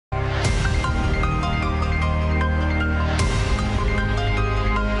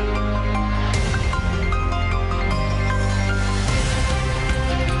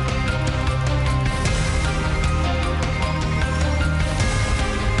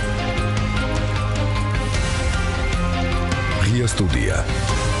სტუდია.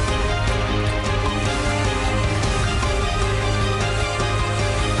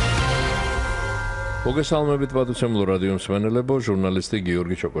 მოგესალმებით პატუცემლო რადიო მსმენელებო, ჟურნალისტი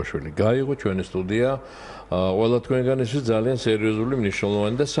გიორგი ჩოკოშვილი. გაიღო ჩვენი სტუდია ყველა თქვენგანისთვის ძალიან სერიოზული,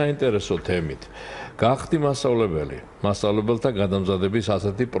 მნიშვნელოვანი და საინტერესო თემით. გახდი მასწავლებელი. მასწავლებელთა გადამზადების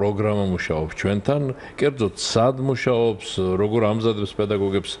ასეთი პროგრამა მუშაობს ჩვენთან. კერძოდ სად მუშაობს, როგორ ამზადებს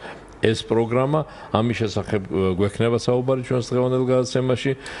პედაგოგებს ეს პროგრამა, ამის შესახებ გვექნება საუბარი ჩვენს დღევანდელ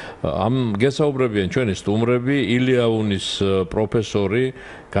გადაცემაში. ამ გესაუბრებიან ჩვენი სტუმრები, ილიაუნის პროფესორი,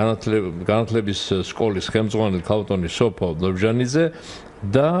 განათლების სკოლის ხელმძღვანელი ქალბატონი სოფო ლობჟანიძე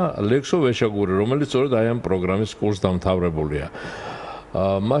და ლექსო ვეშაგური, რომელიც სწორედ აი ამ პროგრამის კურსდამთავრებულია.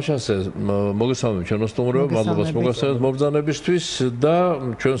 მაშასე მოგესალმებით ჩვენო სტუმრებო, მადლობა მოგესალმებით მობრძანებისთვის და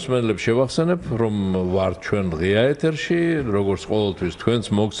ჩვენს მსმენელებს შევახსენებ, რომ ვართ ჩვენ ღია ეთერში, როგორც ყოველთვის თქვენს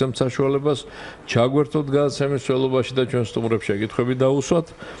მოგცემთ საშუალებას ჩაგვერთოთ გადაცემის ველობაში და ჩვენ სტუმრებს შეკითხვები დაუსვათ.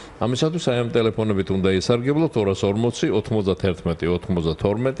 ამისათვის აი ამ ტელეფონებით უნდა ისარგებლოთ 240 91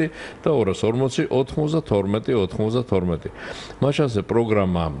 92 და 240 92 92. მაშასე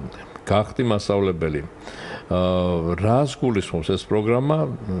პროგრამა გახდი მასწავლებელი. რას გულისხმობს ეს პროგრამა?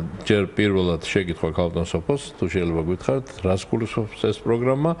 ჯერ პირველად შეკითხვა ქალბატონ სოფოს, თუ შეიძლება გითხარით, რას გულისხმობს ეს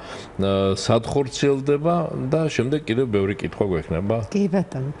პროგრამა, სად ხორციელდება და შემდეგ კიდევ ბევრი კითხვა გვექნება. კი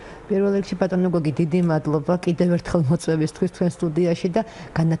ბატონო. პირველ რიგში ბატონო გოგი, დიდი მადლობა კიდევ ერთხელ მოწვევისთვის თქვენ სტუდიაში და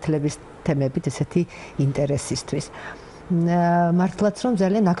განათლების თემებით ესეთი ინტერესისთვის. მართლაც რომ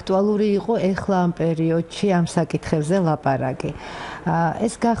ძალიან აქტუალური იყო ეხლა ამ პერიოდში ამ საკითხებზე ლაპარაკი.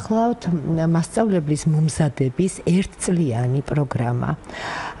 ეს გახლავთ მასწავლებლის მომზადების ერთწლიანი პროგრამა.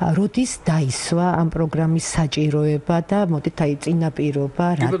 როდის დაისვა ამ პროგრამის საჭიროება და მოდით აი წინაპირობა,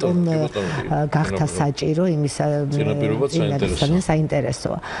 რატომ გახდა საჭირო, იმის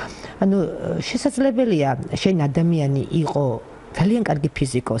საინტერესოა. ანუ შესაძლებელია შენ ადამიანი იყო ძალიან კარგი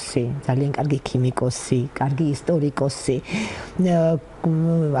ფიზიკოსი, ძალიან კარგი ქიმიკოსი, კარგი ისტორიკოსი,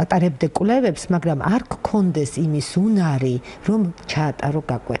 ატარებდე კვლევებს, მაგრამ არ გქონდეს იმის უნარი, რომ ჩაატარო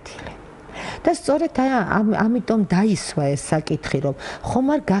გაკვეთილი. და სწორედ ამიტომ დაისვა ეს საკითხი, რომ ხომ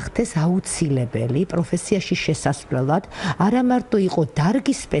არ გახდეს აუცილებელი პროფესიაში შესასვლელად, არა მარტო იყო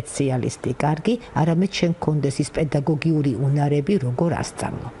დარგის სპეციალისტი კარგი, არამედ შენ გქონდეს ის პედაგოგიური უნარები, როგორ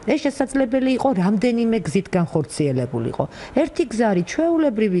ასწავლო. ეს შესაძლებელი იყო რამდენიმე გზით განხორციელებულიყო. ერთი გზა არის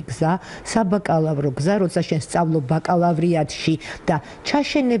ჩვეულებრივი გზა, საბაკალავრო გზა, როცა შენ სწავლობ ბაკალავრიატში და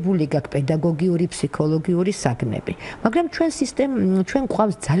ჩაშენებული გაქვს პედაგოგიური, ფსიქოლოგიური საგნები. მაგრამ ჩვენ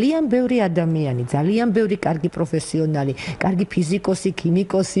გვყავს ძალიან ბევრი ადამიანი, ძალიან ბევრი კარგი პროფესიონალი, კარგი ფიზიკოსი,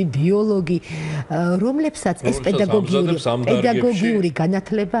 ქიმიკოსი, ბიოლოგი, რომლებსაც ეს პედაგოგიური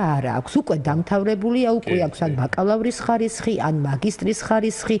განათლება არ აქვს. უკვე დამთავრებულია, უკვე აქვს ან ბაკალავრის ხარისხი, ან მაგისტრის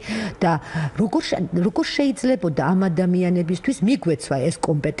ხარისხი და როგორ შეიძლებოდა ამ ადამიანებისთვის მიგვეცვა ეს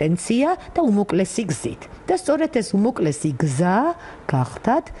კომპეტენცია და უმოკლესი გზით. და სწორედ ეს უმოკლესი გზა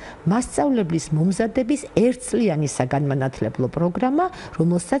გახდათ მასწავლებლის მომზადების ერთწლიანი საგანმანათლებლო პროგრამა,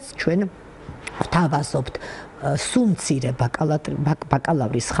 რომელსაც ჩვენ ვთავაზობთ სუმცირე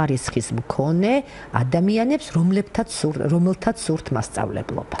ბაკალავრის ხარისხის მქონე ადამიანებს, რომელთაც სურთ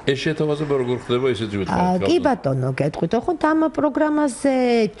მასწავლებლობა. ეს შეთავაზება როგორ ხდება, ისიც ვიტყვით. კი ბატონო, გეტყვით, ხო, ამ პროგრამაზე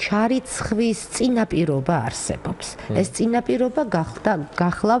ჩარიცხვის წინაპირობა არსებობს. ეს წინაპირობა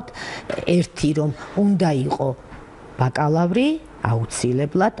გახლავთ ერთი, რომ უნდა იყო ბაკალავრი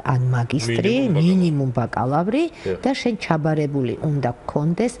აუცილებლად ან მაგისტრი, მინიმუმ ბაკალავრი და შენ ჩაბარებული უნდა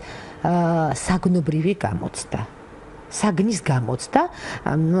გქონდეს საგნობრივი გამოცდა. საგნის გამოცდა,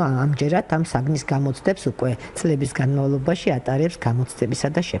 ამჯერად ამ საგნის გამოცდებს უკვე წლების განმავლობაში ატარებს გამოცდებისა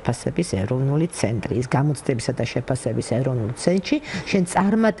და შეფასების ეროვნული ცენტრი. ის გამოცდებისა და შეფასების ეროვნულ ცენტრში შენ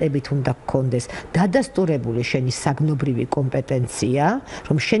წარმატებით უნდა გქონდეს დადასტურებული შენი საგნობრივი კომპეტენცია,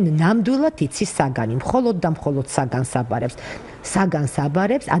 რომ შენ ნამდვილად იცი საგანი, მხოლოდ და მხოლოდ საგანს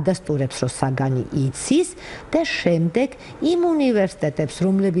აბარებს, ადასტურებს, რომ საგანი იცის და შემდეგ იმ უნივერსიტეტებს,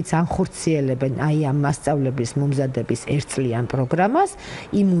 რომლებიც ანხორციელებენ აი ამ მასწავლებლის მომზადების ერთწლიან პროგრამას,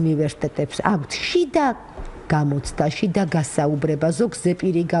 იმ უნივერსიტეტებს აქვთ შიდა გამოცდა, შიდა გასაუბრება, ზოგ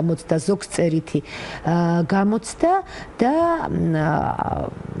ზეპირი გამოცდა, ზოგ წერითი გამოცდა და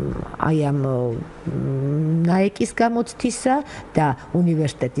აი ამ ნაეკის გამოცდისა და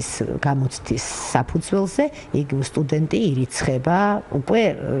უნივერსიტეტის გამოცდის საფუძველზე იქ სტუდენტი ირიცხება, უკვე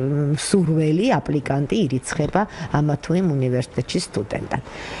მსურველი აპლიკანტი ირიცხება ამა თუ იმ უნივერსიტეტში სტუდენტად.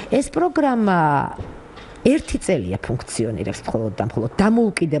 ეს პროგრამა ერთი წელია ფუნქციონირებს მხოლოდ და მხოლოდ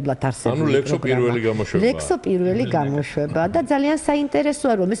დამოუკიდებლად არსებული ლექსო პირველი გამოშვება. ლექსო პირველი გამოშვება და ძალიან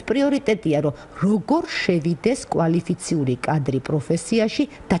საინტერესოა რომ ეს პრიორიტეტია რომ როგორ შევიდეს კვალიფიციური კადრი პროფესიაში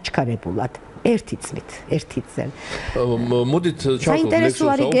დაჩქარებულად. ერთი წლით, ერთი წელი. მოდით ჩავთვალოთ საინტერესო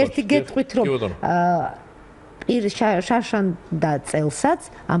არის ერთი გეტყვით რომ შარშან და წელსაც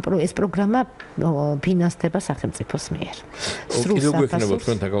ეს პროგრამა ფინანსდება სახელმწიფოს მიერ. კიდევ გვექნება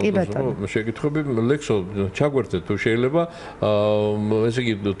თქვენთან გავუშვებო შეკითხვები ლექსო ჩაგვერთეთ თუ შეიძლება ესე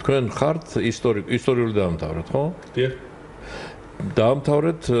იგი თქვენ ხართ ისტორიული დაამთავრეთ ხო? დიახ.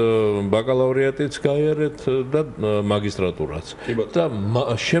 დაამთავრეთ ბაკალავრიატიც გაიარეთ და მაგისტრატურაც. და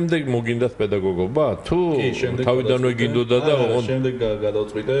შემდეგ მოგინდათ პედაგოგობა თუ თავიდანვე გინდოდა და შემდეგ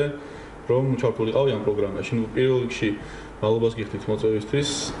გადავწყვიტე რომ ჩართულიყავი ამ პროგრამაში. ნუ პირველ რიგში მადლობას გიხდით მოწვევისთვის,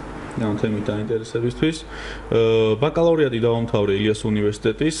 ამ თემით დაინტერესებისთვის. ბაკალავრიატი დავამთავრე ილის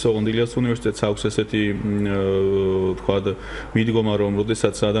უნივერსიტეტის, ოღონდ ილის უნივერსიტეტს აქვს ესეთი თქვა მიდგომა რომ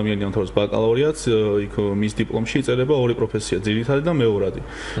როდესაც ადამიანი ამთავრებს ბაკალავრიატს, იქ მის დიპლომში იწერება ორი პროფესია, ძირითადი და მეორადი.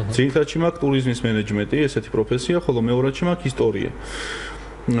 ძირითადში მაქვს ტურიზმის მენეჯმენტი, ესეთი პროფესია, ხოლო მეორადში მაქვს ისტორია.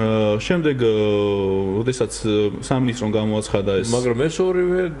 შემდეგ როდესაც სამინისტრომ გამოაცხადა ეს მაგრამ ეს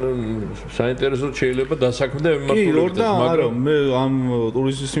ორივე საინტერესოდ შეიძლება დასაქმდა მიმართულებითაც მაგრამ მე ამ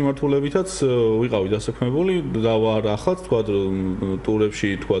ტურიზმის მიმართულებითაც ვიყავი დასაქმებული და ვარ ახლა თქვა ტურებში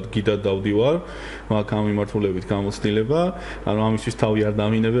თქვა გიდად დავდივარ მაქვს ამ მიმართულებით გამოცდილება ანუ ამისთვის თავი არ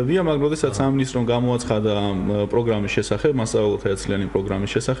დამინებებია მაგრამ როდესაც სამინისტრომ გამოაცხადა პროგრამის შესახებ მასწავლებლთა ერთწლიანი პროგრამის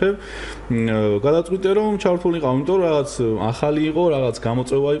შესახებ გადაწყვიტე რომ ჩართულიყავ იმიტომ რომ რაღაც ახალი იყო რაღაც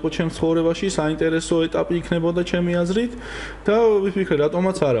წევა იყო ჩემს ცხოვრებაში, საინტერესო ეტაპი იქნებოდა ჩემი აზრით და ვიფიქრე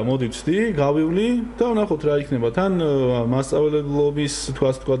რატომაც არა, მოდი ვცდი, გავივლი და ვნახოთ რა იქნება. თან მასწავლებლობის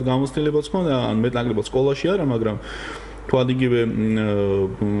თქვა გამოცდილებაც ხონდა, ან მეტნაკლებად სკოლაში არა, მაგრამ თქვა იგივე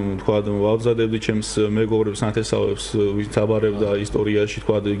თქვა ვაბზადებდი ჩემს მეგობრებს ნათესავებს ვინც აბარებდა ისტორიაში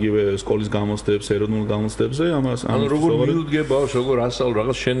თქვა იგივე სკოლის გამოცდებს ეროვნულ გამოცდებზე ამას ანუ როგორ მიუდგე ბავშვს როგორ ასწავლ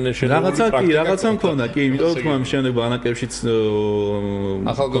რაღაც რაღაცა მქონდა კი იმიტომ თქვა შემდეგ ბანაკებშიც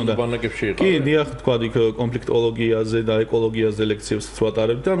ახალგაზრდა ბანაკებში იყო კი დიახ თქვა იქ კონფლიქტოლოგიაზე და ეკოლოგიაზე ლექციებს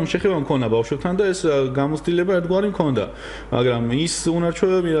ვატარებდი და შეხედვა მქონდა ბავშვებთან და ეს გამოცდილება ერთგვარი მქონდა მაგრამ ის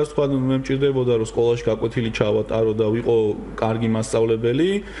უნარჩვევები რაც თქვა მე მჭირდებოდა რომ სკოლაში გაკვეთილი ჩავატარო და ვიყო კარგი მასწავლებელი,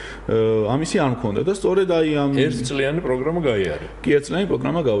 ამისი არ მქონდა და სწორედ აი ამ ერთწლიანი პროგრამა გაიარე. კი, ერთწლიანი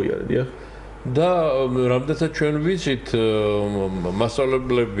პროგრამა გავიარე, დიახ. და რამდენად ჩვენ ვიცით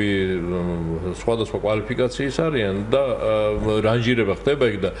მასწავლებლები სხვადასხვა კვალიფიკაციის არიან და რანჟირება ხდება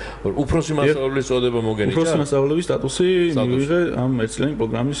იქ და უფროსი მასწავლებლის წოდება მოგენიჭა? უფროსი მასწავლებლების სტატუსი მივიღე ამ ერთწლიანი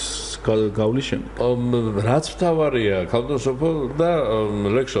პროგრამის გავლის შემდეგ. რაც მთავარია, ქალბატონო და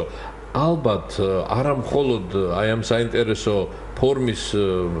ლექსო ალბათ არა მხოლოდ აი ამ საინტერესო ფორმის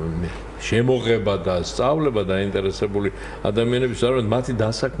შემოღება და სწავლება დაინტერესებული ადამიანების არამედ მათი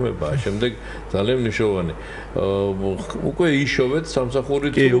დასაქმებაა შემდეგ ძალიან მნიშვნელოვანი. უკვე იშოვეთ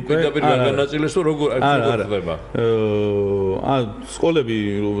სამსახურით პირდაპირ განაწილეს თუ როგორ ხდება? სკოლები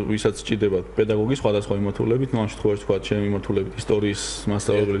ვისაც სჭირდება პედაგოგი სხვადასხვა მიმართულებით, ამ შემთხვევაში თქვა ჩემი მიმართულებით ისტორიის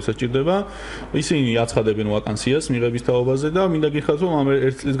მასწავლებლებსაც სჭირდება. ისინი აცხადებენ ვაკანსიას მიღების თაობაზე და მინდა გითხრათ რომ ამ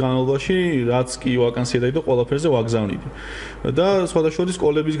ერთ წლის განმავლობაში რაც კი ვაკანსია დაიდო ყველაფერზე ვაგზავნიდი. და სხვადასხვა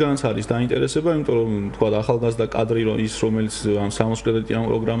სკოლებისგანაც არის დაინტერესება, იმიტომ რომ თქვა ახალგაზრდა კადრი ის რომელიც ამ 60 კრედიტიან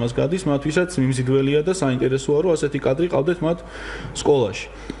პროგრამას გადის, მათთვისაც მიმზიდველია და საინტერესოა რომ ასეთი კადრი ყავდეთ მათ სკოლაში.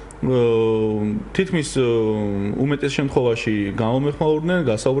 თითქმის უმეტეს შემთხვევაში გამომეხმაურდნენ,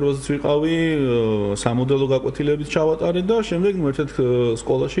 გასაუბრებაზეც ვიყავი, სამოდელო გაკვეთილებით ჩავატარე და შემდეგ ერთ-ერთ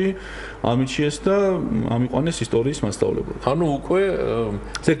სკოლაში ამიჩიეს და ამიყვანეს ისტორიის მასწავლებლად. ანუ უკვე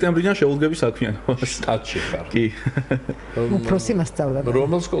სექტემბრიდან შეუდგები საქმიანობა. შტატში ხარ. კი. უფროსი მასწავლებელი.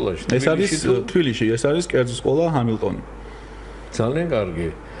 რომელ სკოლაში? ეს არის თბილისში, ეს არის კერძო სკოლა ჰამილტონი. ძალიან კარგი.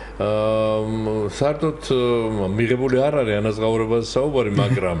 საერთოდ მიღებული არ არის ანაზღაურებაზე საუბარი,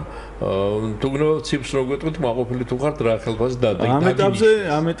 მაგრამ თუ გნებავ ციფრს რო გვეტყვით, მაყოფილი თუ ხართ რა ხელფასი დადა.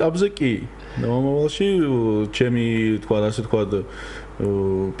 ამ ეტაპზე კი. მომავალში ჩემი თქვა ასე თქვა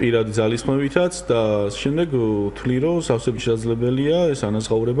პირადი ძალისხმევითაც და შემდეგ ვთვლი რომ სავსებით შესაძლებელია ეს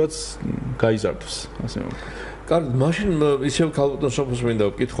ანაზღაურებაც გაიზარდოს, ასე ვთქვი. კარგი, მაშინ ისევ ქალბატონ სოფოს მინდა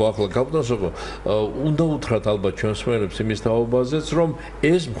ვკითხო ახლა ქალბატონ სოფო, უნდა უთხრათ ალბათ ჩვენს მსმენელებს იმის თაობაზეც, რომ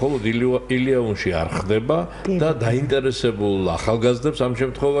ეს მხოლოდ ილიაუნში არ ხდება და დაინტერესებულ ახალგაზრდებს ამ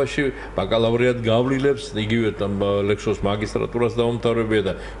შემთხვევაში ბაკალავრიატ გავლილებს, იგივე ლექსოს მაგისტრატურას დაუმთავრებია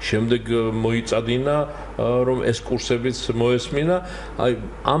და შემდეგ მოიწადინა რომ ეს კურსებიც მოესმინა, აი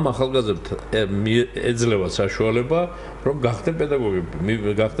ამ ახალგაზრდებს ეძლევა საშუალება რომ გახდნენ პედაგოგები,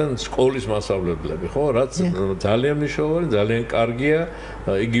 გახდნენ სკოლის მასწავლებლები, ხო? რაც ძალიან მნიშვნელოვანი, ძალიან კარგია,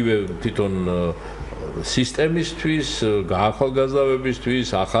 იგივე თვითონ სისტემისთვის, გაახალგაზრდებისთვის,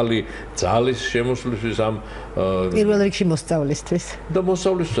 ახალი ძალის შემოსვლისთვის ამ პირველ რიგში მოსწავლისთვის. და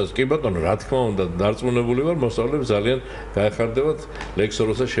მოსწავლისთვისაც კი ბატონო, რა თქმა უნდა, დარწმუნებული ვარ, მოსწავლეებს ძალიან გაეხარდებათ ლექსო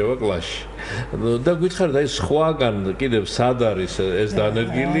როცა შევა კლასში. და გითხარით, აი სხვაგან კიდევ სად არის ეს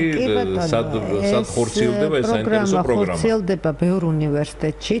დანერგილი, სად ხორციელდება ეს საინტერესო პროგრამა? ხორციელდება ბევრ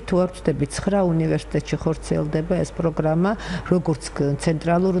უნივერსიტეტში, თუ არ ვწდები 9 უნივერსიტეტში ხორციელდება ეს პროგრამა, როგორც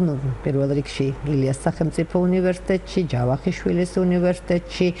ცენტრალურ, პირველ რიგში ილის სახელმწიფო უნივერსიტეტში, ჯავახიშვილის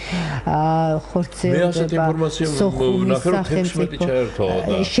უნივერსიტეტში, ხორციელდება სოფოს სახელმწიფო.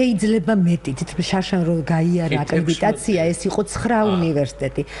 შეიძლება მეტი, შარშან რო გაიარა აკრედიტაცია, ეს იყო 9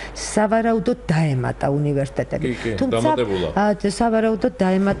 უნივერსიტეტი. სავარაუდოდ დაემატა უნივერსიტეტები. თუმცა სავარაუდოდ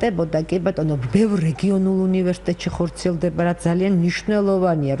დაემატებოდა, კი ბატონო, ბევრ რეგიონულ უნივერსიტეტში ხორციელდება, რაც ძალიან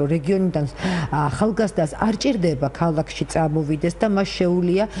მნიშვნელოვანია, რომ რეგიონიდან ახალგაზრდას არ ჭირდება ქალაქში წამოვიდეს და მას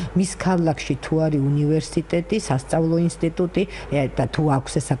შეუძლია მის ქალაქში თუ არის უნივერსიტეტი, სასწავლო ინსტიტუტი და თუ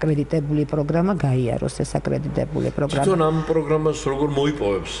აქვს ეს აკრედიტებული პროგრამა, გაიაროს ეს აკრედიტებული პროგრამა. თვითონ ამ პროგრამას როგორ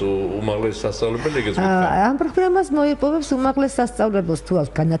მოიპოვებს უმაღლეს სასწავლებელი, ეგეც გითხრათ? ამ პროგრამას მოიპოვებს უმაღლეს სასწავლებელს, თუ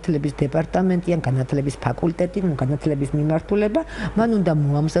აქვს განათლების დეპარტამენტი ან განათლების ფაკულტეტი, განათლების მიმართულება, მან უნდა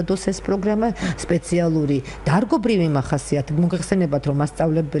მოამზადოს ეს პროგრამა სპეციალური დარგობრივი მახასიათით. მოგეხსენებათ, რომ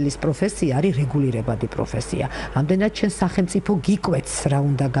მასწავლებლის პროფესია არის რეგულირებადი პროფესია. ამდენად შენ სახელმწიფო გიკვეთს რა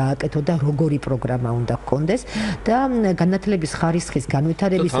უნდა გააკეთო და როგორი პროგრამა უნდა გქონდეს და განათლების ხარისხის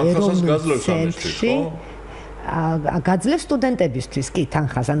განვითარების ეროვნულ ცენტრში გაძლევს სტუდენტებისთვის, კი,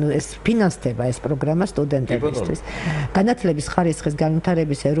 თანხას, ანუ ეს ფინანსდება ეს პროგრამა სტუდენტებისთვის. განათლების ხარისხის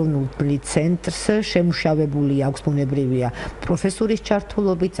განვითარების ეროვნული ცენტრს შემუშავებული აქვს ბუნებრივია პროფესორის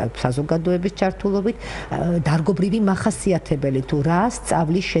ჩართულობით, საზოგადოების ჩართულობით, დარგობრივი მახასიათებელი თუ რა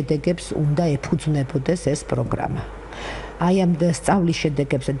სწავლის შედეგებს უნდა ეფუძნებოდეს ეს პროგრამა. აი ამ სწავლის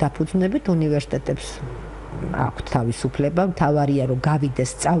შედეგებზე დაფუძნებით უნივერსიტეტებს აქვთ თავისუფლება, მთავარია რომ გავიდეს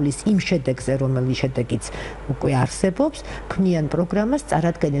სწავლის იმ შედეგზე, რომელიც შედეგიც უკვე არსებობს, ქმნიან პროგრამას,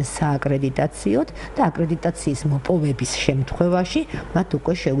 წარადგენენ სააკრედიტაციოდ და აკრედიტაციის მოპოვების შემთხვევაში მათ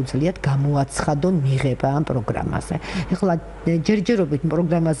უკვე შეუძლიათ გამოაცხადონ მიღება ამ პროგრამაზე. ეხლა ჯერჯერობით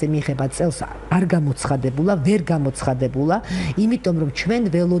პროგრამაზე მიღება წელს არ გამოცხადებულა, ვერ გამოცხადებულა, იმიტომ რომ ჩვენ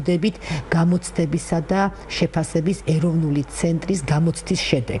ველოდებით გამოცდებისა და შეფასების ეროვნული ცენტრის გამოცდის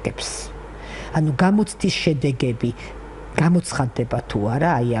შედეგებს. ანუ გამოცდის შედეგები გამოცხადდება თუ არა,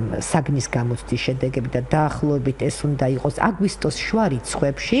 აი ამ საგნის გამოცდის შედეგები და დაახლოებით ეს უნდა იყოს აგვისტოს შუა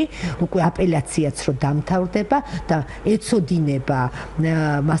რიცხვებში, უკვე აპელაციაც რო დამთავრდება და ეცოდინება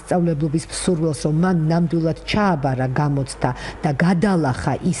მასწავლებლობის მსურველს, რომ მან ნამდვილად ჩააბარა გამოცდა და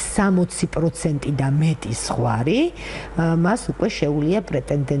გადალახა ის 60% და მეტი ზღვარი, მას უკვე შეუძლია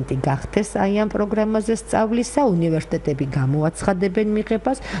პრეტენდენტი გახდეს აი ამ პროგრამაზე სწავლისა, უნივერსიტეტები გამოაცხადებენ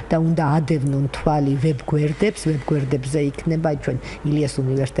მიღებას და უნდა ადევნონ თვალი ვებგვერდებს, ვებგვერდებზე იქნება ჩვენ ილის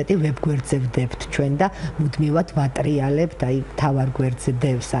უნივერსიტეტი ვებგვერდზე ვდებთ ჩვენ და მუდმივად ვატრიალებთ აი თავარ გვერდზე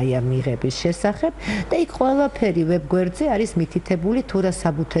დევს აი ამ მიღების შესახებ და იქ ყველაფერი ვებგვერდზე არის მითითებული თუ რა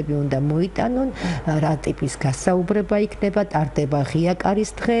საბუთები უნდა მოიტანონ, რა ტიპის გასაუბრება იქნება, ტარდება ღია კარის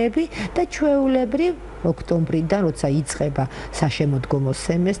დღეები და ჩვეულებრივ ოქტომბრიდან როცა იწყება საშემოდგომო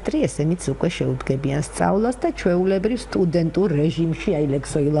სემესტრი, ესენიც უკვე შეუდგებიან სწავლას და ჩვეულებრივ სტუდენტურ რეჟიმში, აი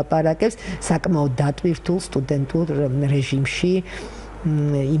ლექსო ილაპარაკებს, საკმაოდ დატვირთულ სტუდენტურ რეჟიმში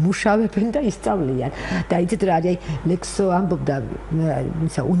იმუშავებენ და ისწავლიან. და იცით რა არის, ლექსო ამბობდა,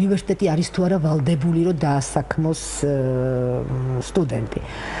 უნივერსიტეტი არის თუ არა ვალდებული, რომ დაასაქმოს სტუდენტი.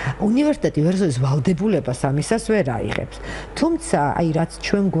 უნივერსიტეტი ვერსიის ვალდებულებას ამისას ვერ აიღებს. თუმცა, აი რაც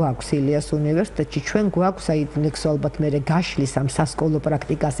ჩვენ გვაქვს ილის უნივერსიტეტში, ჩვენ გვაქვს აი ლექსო ალბათ მე გაშლის ამ სასკოლო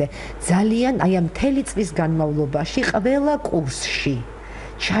პრაქტიკაზე ძალიან აი ამ მთელი წლის განმავლობაში ყველა კურსში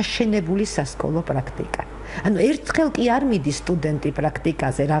ჩაშენებული სასკოლო პრაქტიკა. ანუ ერთხელ კი არ მიდის სტუდენტი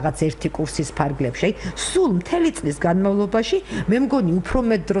პრაქტიკაზე რაღაც ერთი კურსის ფარგლებში, სულ მთელი წლის განმავლობაში მე მგონი უფრო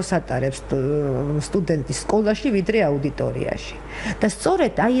მეტ დროს ატარებს სტუდენტი სკოლაში ვიდრე აუდიტორიაში. და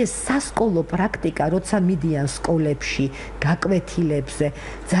სწორედ აი ეს სასკოლო პრაქტიკა, როცა მიდიან სკოლებში, გაკვეთილებზე,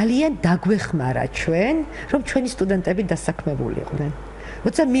 ძალიან დაგვეხმარა ჩვენ, რომ ჩვენი სტუდენტები დასაქმებული იყვნენ.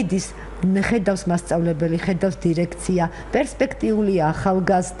 როცა მიდის ხედავს მასწავლებელი, ხედავს დირექცია, პერსპექტიული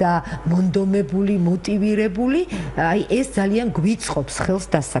ახალგაზრდა, მონდომებული, მოტივირებული, აი ეს ძალიან გვიწყობს ხელს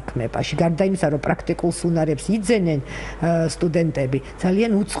დასაქმებაში. გარდა იმისა, რომ პრაქტიკულს უნარებს იძენენ სტუდენტები,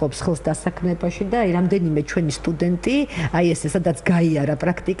 ძალიან უწყობს ხელს დასაქმებაში და აი რამდენიმე ჩვენი სტუდენტი, აი ეს სადაც გაიარა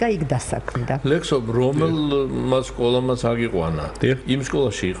პრაქტიკა, იქ დასაქმდა. ლექსო, რომელ სკოლამაც აგიყვანა? იმ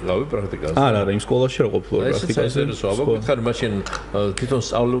სკოლაში იყავი პრაქტიკაზე? არა, იმ სკოლაში არ ყოფილა პრაქტიკაზე. ეს საინტერესოა, აბა გითხარი, მაშინ თვითონ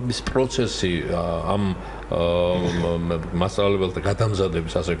სწავლების პროცესი ამ მასწავლებელთა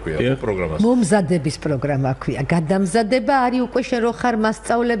გადამზადების ასე ქვია პროგრამას. მომზადების პროგრამა ქვია. გადამზადება არის უკვე შენ რო ხარ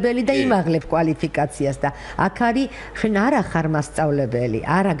მასწავლებელი და იმაღლებ კვალიფიკაციას და აქ არის შენ არა ხარ მასწავლებელი,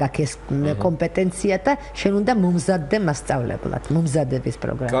 არა გაქვს ეს კომპეტენცია და შენ უნდა მომზადდე მასწავლებლად. მომზადების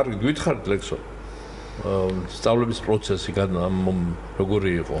პროგრამა. კარგი, გითხარით ლექსო. სწავლების პროცესი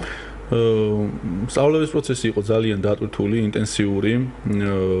როგორი იყო? სწავლების პროცესი იყო ძალიან დატვირთული, ინტენსიური,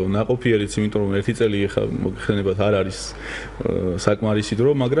 ნაყოფიერიც, იმიტომ რომ ერთი წელი ეხა მოგხსენებათ არ არის საკმარისი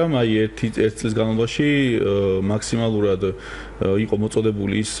დრო, მაგრამ აი ერთი წლის განმავლობაში მაქსიმალურად იყო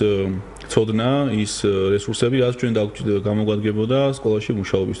მოწოდებული ის ცოდნა, ის რესურსები, რაც ჩვენ გამოგვადგებოდა სკოლაში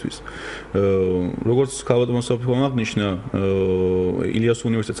მუშაობისთვის. როგორც ქალბატონმა სოფომ აღნიშნა, ილიას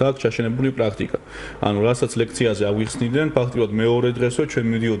უნივერსიტეტს აქვს ჩაშენებული პრაქტიკა. ანუ რასაც ლექციაზე აღვიხსნიდნენ, ფაქტობრივად მეორე დღესვე ჩვენ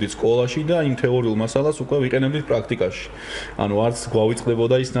მივდიოდით სკოლაში და იმ თეორიულ მასალას უკვე ვიყენებდით პრაქტიკაში. ანუ არც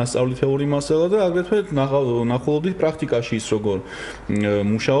გვავიწყდებოდა ის ნასწავლი თეორიული მასალა და აგრეთვე ნახულობდით პრაქტიკაში ის როგორ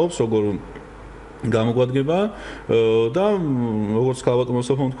მუშაობს, როგორ გამოგვადგება და როგორც ქალბატონმა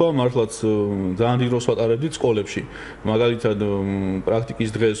სოფომ თქვა, მართლაც ძალიან დიდ დროს ვატარებდით სკოლებში. მაგალითად, პრაქტიკის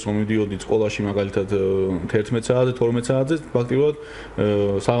დღეს რომ მივდიოდით სკოლაში, მაგალითად 11 საათზე, 12 საათზე, ფაქტობრივად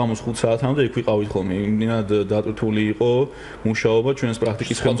საღამოს 5 საათამდე იქ ვიყავით ხოლმე. იმდენად დატვირთული იყო მუშაობა ჩვენს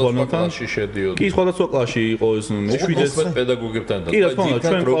პრაქტიკის ხელმძღვანელთან. კი, სხვადასხვა კლასში იყო ეს მეშვიდეს პედაგოგებთან და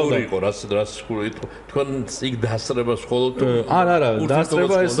თქვენ როგორი იყო, რას თქვენ იქ დასწრებას მხოლოდ არა,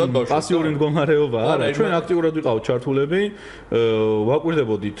 დასწრება ეს პასიური მდგომარეობა არა, ჩვენ აქტიურად ვიყავთ ჩართულები,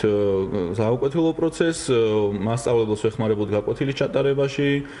 ვაკვირდებოდით საუკეთილო პროცესს, მასწავლებელს ვეხმარებოდით გაკვეთილის ჩატარებაში,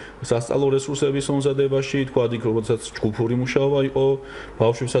 სასწავლო რესურსების მომზადებაში, თქვა იქ როდესაც ჯგუფური მუშაობა იყო,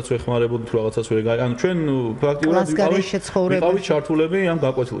 ბავშვებსაც ვეხმარებოდით რაღაცას ვერ გაიგე. ანუ ჩვენ პრაქტიკულად ვიყავით ჩართულები ამ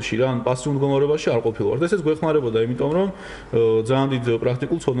გაკვეთილში რა, ან პასიურ მდგომარეობაში არ ყოფილვართ. ესეც გვეხმარებოდა, იმიტომ რომ ძალიან დიდ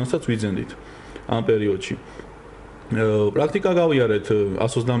პრაქტიკულ ცოდნასაც ვიძენდით ამ პერიოდში. პრაქტიკა გავიარეთ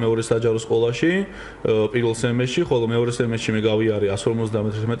 122 საჯარო სკოლაში პირველ სემესტრში, ხოლო მეორე სემესტრში მე გავიარე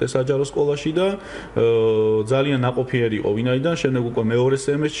 151 საჯარო სკოლაში და ძალიან ნაყოფიერი იყო, ვინაიდან შემდეგ უკვე მეორე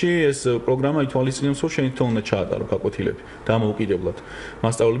სემესტრში ეს პროგრამა ითვალისწინებს, რომ შენ თვითონ უნდა ჩაატარო გაკვეთილები დამოუკიდებლად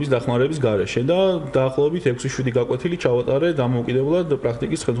მასწავლების დახმარების გარეშე და დაახლოებით 6-7 გაკვეთილი ჩავატარე დამოუკიდებლად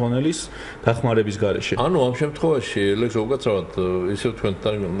პრაქტიკის ხელმძღვანელის დახმარების გარეშე. ანუ ამ შემთხვევაში ლექსო უკაცრავად ისე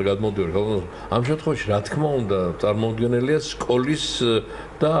თქვენთან გადმოვდივარ, ამ შემთხვევაში რა თქმა უნდა მოგგენელია სკოლის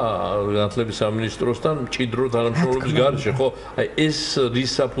და განათლების სამინისტროსთან მჭიდრო თანამშრომლობის გარეშე, ხო? აი ეს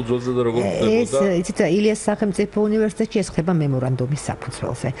რის საფუძველზე და როგორ ხდებოდა? ეს იცით რა, ილიას სახელმწიფო უნივერსიტეტში ეს ხდება მემორანდუმის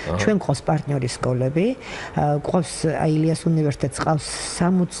საფუძველზე. ჩვენ გვყავს პარტნიორი სკოლები, გვყავს ილიას უნივერსიტეტს ყავს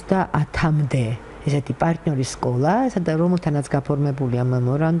 70-მდე ესეთი პარტნიორი სკოლა, სადაც რომელთანაც გაფორმებულია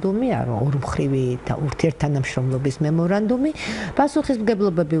მემორანდუმი, ანუ ორმხრივი და ურთიერთთანამშრომლობის მემორანდუმი,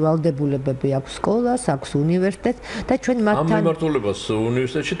 პასუხისმგებლობები, ვალდებულებები აქვს სკოლას, აქვს უნივერსიტეტს და ჩვენ მათთან ამ მიმართულებას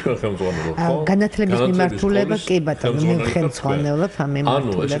უნივერსიტეტში თქვენ ხელმძღვანელობთ, ხო? განათლების მიმართულება კი ბატონო, მე ხელმძღვანელობ ამ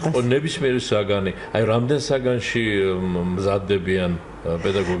მიმართულებას. ანუ ეს ნებისმიერი საგანი, აი რამდენ საგანში მზადდებიან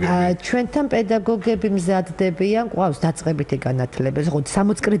პედაგოგები? ჩვენთან პედაგოგები მზადდებიან, ყავს დაწყებითი განათლების, ხო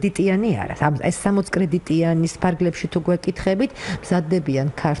 60 კრედიტიანი არა. ეს 60 კრედიტიანის ფარგლებში თუ გვეკითხებით, მზადდებიან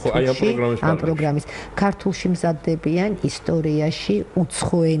ქართულში, ამ პროგრამის ქართულში მზადდებიან, ისტორიაში,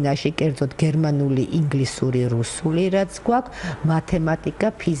 უცხო ენაში, კერძოდ გერმანული, ინგლისური, რუსული, რაც გვაქვს, მათემატიკა,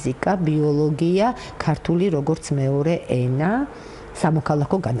 ფიზიკა, ბიოლოგია, ქართული როგორც მეორე ენა,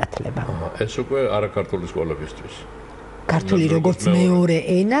 სამოქალაქო განათლება. ეს უკვე არაქართული სკოლებისთვის. ქართული როგორც მეორე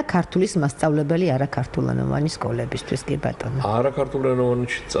ენა, ქართულის მასწავლებელი არაქართულენოვანი სკოლებისთვის კი ბატონო.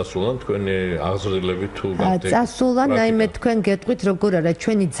 არაქართულენოვანში წასულან თქვენი აღზრდილები თუ გაგდებით? წასულან, აიმე თქვენ გეტყვით როგორ არა,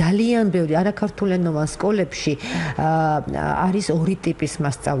 ჩვენი ძალიან ბევრი არაქართულენოვან სკოლებში არის ორი ტიპის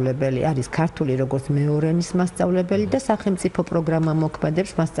მასწავლებელი, არის ქართული როგორც მეორე ენის მასწავლებელი და სახელმწიფო პროგრამა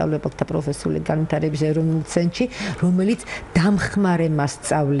მოქმედებს მასწავლებელთა პროფესიული განვითარების ეროვნულ ცენტრში, რომელიც დამხმარე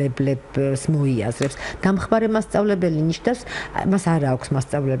მასწავლებლებს მოიაზრებს. დამხმარე მასწავლებელი მას არ აქვს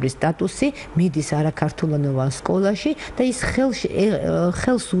მასწავლებლის სტატუსი, მიდის არაქართულენოვან სკოლაში და ის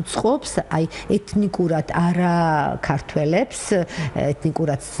ხელს უწყობს აი ეთნიკურად არაქართველებს,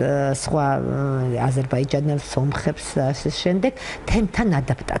 ეთნიკურად სხვა აზერბაიჯანელს, სომხებს ასე შემდეგ თემთან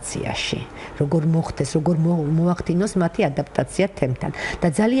ადაპტაციაში. როგორ მოხდეს, როგორ მოახდინოს მათი ადაპტაცია თემთან. და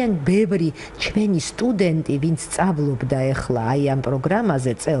ძალიან ბევრი ჩვენი სტუდენტი, ვინც სწავლობდა ახლა აი ამ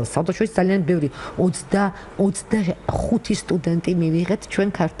პროგრამაზე წელს, საერთოდ ძალიან ბევრი 25 5 სტუდენტი მივიღეთ ჩვენ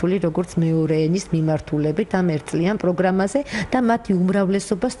ქართული როგორც მეორე ენის მიმართულებით ამ ერთწლიან პროგრამაზე და მათი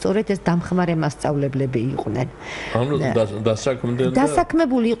უმრავლესობა სწორედ ეს დამხმარე მასწავლებლები იყვნენ. ანუ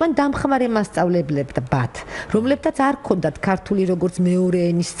დასაქმებული იყვნენ დამხმარე მასწავლებლებად, რომლებთაც არ ჰქონდათ ქართული როგორც მეორე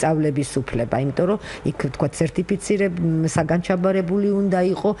ენის სწავლების უფლება, იმიტომ რომ იქ თქვა საგანჩაბარებული უნდა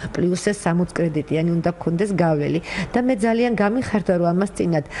იყო პლუს ეს 60 კრედიტიანი უნდა გქონდეს გავლელი და მე ძალიან გამიხარდა რომ ამას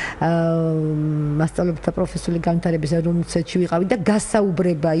წინათ მასწავლებელთა პროფესიული განვითარების უნივერსიტეტში ვიყავი და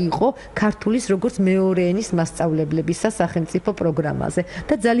გასაუბრება იყო ქართულის როგორც მეორე ენის მასწავლებლებისა სახელმწიფო პროგრამაზე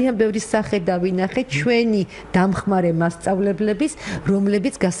და ძალიან ბევრი სახე დავინახე ჩვენი დამხმარე მასწავლებლების,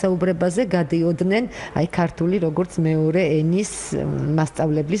 რომლებიც გასაუბრებაზე გადიოდნენ აი ქართული როგორც მეორე ენის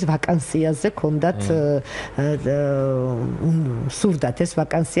მასწავლებლის ვაკანსიაზე ქონდათ სურდათ ეს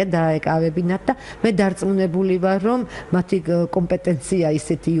ვაკანსია დაეკავებინათ და მე დარწმუნებული ვარ რომ მათი კომპეტენცია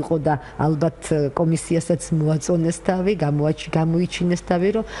ისეთი იყო და ალბათ კომისიასაც მოაწონეს თავი, გამოიჩინეს თავი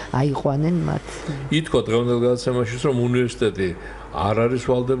რომ აიყვანენ მათ. ითქვა დღევანდელ გადაცემაში რომ უნივერსიტეტი არ არის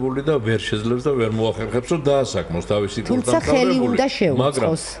ვალდებული და ვერ შეძლებს და ვერ მოახერხებს რომ დაასაქმოს თავისი კურსდამთავრებული,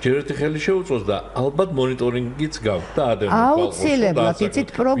 მაგრამ ჯერ ერთი ხელი შეუწყოს და ალბათ მონიტორინგიც გაქვს და ადამიანს აუცილებლად იცით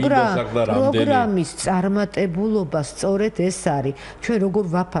პროგრამის წარმატებულობა სწორედ ეს არის. ჩვენ როგორ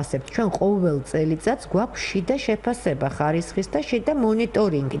ვაფასებთ, ჩვენ ყოველ წელიწადს გვაქვს შიდა შეფასება ხარისხის და შიდა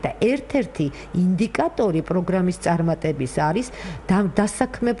მონიტორინგი და ერთ-ერთი ინდიკატორი პროგრამის წარმატების არის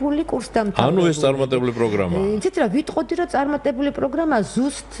დასაქმებული კურსდამთავრებული. ანუ ეს წარმატებული პროგრამა. იცით რა, ვიტყოდი რომ წარმატებული პროგრამა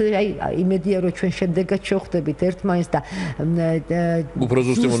ზუსტ იმედია რომ ჩვენ შემდეგაც შევხვდებით ერთმანეთს და უფრო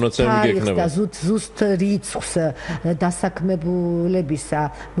ზუსტი მონაცემები გექნება. ზუსტ რიცხვს დასაქმებულებისა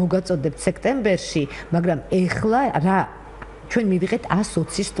მოგაწოდებთ სექტემბერში, მაგრამ ეხლა რა ჩვენ მივიღეთ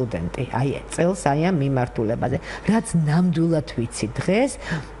 120 სტუდენტი აი წელს აი ამ მიმართულებაზე. რაც ნამდვილად ვიცი დღეს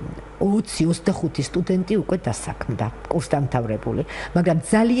 20-25 სტუდენტი უკვე დასაქმდა კურსდამთავრებული, მაგრამ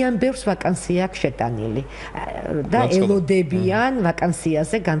ძალიან ბევრს ვაკანსია აქვს შეტანილი და ელოდებიან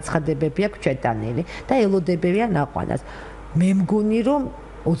ვაკანსიაზე განცხადებები აქვს შეტანილი და ელოდებიან აყვანას. მე მგონი რომ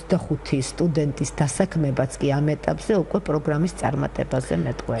 25 სტუდენტის დასაქმებაც კი ამ ეტაპზე უკვე პროგრამის წარმატებაზე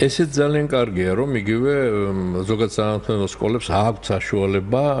მეტყვია. ესეც ძალიან კარგია, რომ იგივე ზოგადად საავადმყოფო სკოლებს აქვს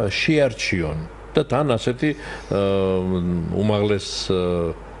საშუალება შეარჩიონ და თან ასეთი უმაღლეს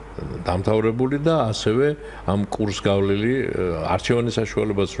დამთავრებული და ასევე ამ კურსგავლილი არჩევანის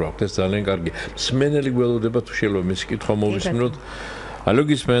საშუალებაც რო აქვს. ეს ძალიან კარგია. მსმენელი გველოდება თუ შეიძლება მისი კითხვა მოვისმინოთ. ალო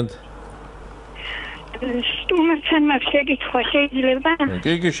გისმენთ? სტუმართან მაქვს შეკითხვა შეიძლება?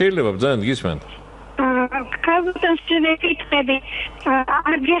 კი, შეიძლება, ძალიან გისმენთ. ქართულ შეკითხვები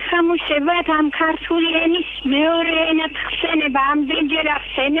არ გეხამუშებათ ამ ქართული ენის მეორე ენად ხსენება ამდენჯერ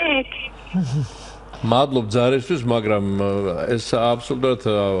ახსენეთ? მადლობ ძალისთვის, მაგრამ ეს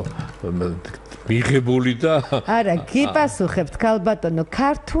აბსოლუტურად მიღებული და არა, გიპასუხებთ ქალბატონო,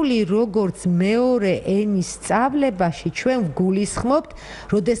 ქართული როგორც მეორე ენის სწავლებაში ჩვენ ვგულისხმობთ,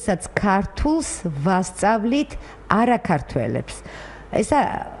 როდესაც ქართულს ვასწავლით არაქართველებს. ესა,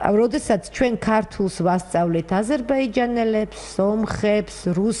 როდესაც ჩვენ ქართულს ვასწავლით აზერბაიჯანელებს,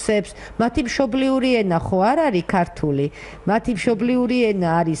 სომხებს, რუსებს, მათი მშობლიური ენა ხო არ არის ქართული? მათი მშობლიური ენა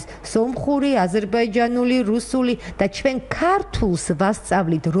არის სომხური, აზერბაიჯანული, რუსული და ჩვენ ქართულს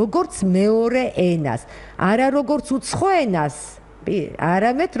ვასწავლით როგორც მეორე ენას, არა როგორც უცხო ენას,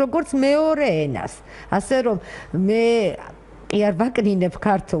 არამედ როგორც მეორე ენას. ასე რომ მე კი არ ვაკნინებ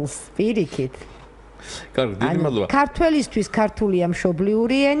ქართულს პირიქით. კარგი, დიდი მადლობა. ქართველისთვის ქართულია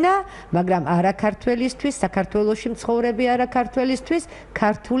მშობლიური ენა, მაგრამ არაქართველისთვის, საქართველოში მცხოვრები არაქართველისთვის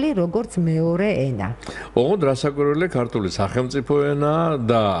ქართული როგორც მეორე ენა. ოღონდ რასაკვირველია, ქართული სახელმწიფო ენა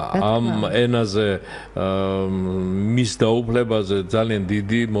და ამ ენაზე მის დაუფლებაზე ძალიან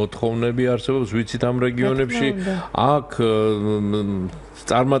დიდი მოთხოვნები არსებობს, ვიცით ამ რეგიონებში. აქ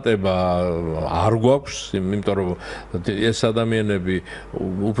წარმატება არ გვაქვს, იმიტომ რომ ეს ადამიანები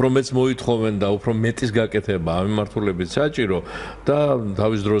უფრო მეც მოითხოვენ და უფრო მეტის გაკეთება ამ მიმართულებით საჭირო და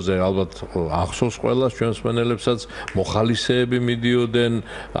თავის დროზე ალბათ ახსოვს ყველას ჩვენს მსმენელებსაც მოხალისეები მიდიოდნენ,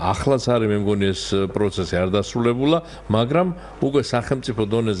 ახლაც არის მე მგონი ეს პროცესი არ დასრულებულა, მაგრამ უკვე სახელმწიფო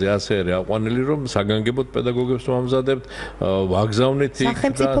დონეზე ასე არის აყვანილი, რომ საგანგებოდ პედაგოგებს ვამზადებთ, ვაგზავნით იქ და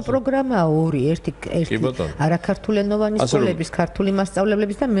სახელმწიფო პროგრამაა ორი, ერთი არაქართულენოვანი სკოლების ქართული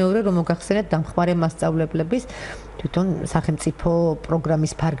მასწავლებლების და მეორე რომ მოგახსენეთ დამხმარე მასწავლებლების თვითონ სახელმწიფო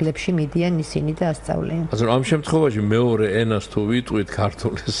პროგრამის ფარგლებში მიდიან ისინი და ასწავლიან. ასე რომ ამ შემთხვევაში მეორე ენას თუ ვიტყვით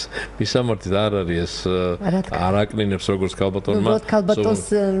ქართულის მისამართით არ არის ეს არ აკნინებს როგორც ქალბატონმა. ქალბატონს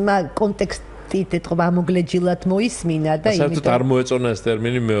კონტექსტ ფაქტით ეთყობა ამოგლეჯილად მოისმინა და საერთოდ არ მოეწონა ეს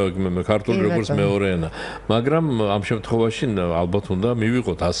ტერმინი მე ქართული როგორც მეორე ენა, მაგრამ ამ შემთხვევაში ალბათ უნდა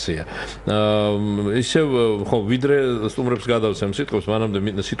მივიღოთ 100-ია. ისევ ხო ვიდრე სტუმრებს გადავსემ სიტყვას,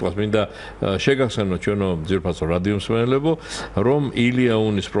 მანამდე სიტყვას მინდა შეგახსენოთ ჩვენო ძირფასო რადიო მსმენელებო, რომ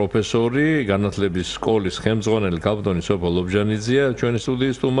ილიაუნის პროფესორი, განათლების სკოლის ხელმძღვანელი კაპიტანი სოფო ლობჟანიძეა ჩვენი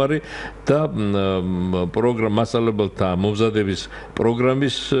სტუდიის სტუმარი და მასწავლებელთა მომზადების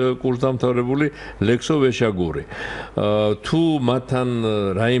პროგრამის კურსდამთავრებული ლექსო ვეშაგური. თუ მათთან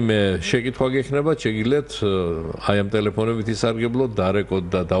რაიმე შეკითხვა გექნებათ, შეგიძლიათ აი ამ ტელეფონებით ისარგებლოთ, დარეკოთ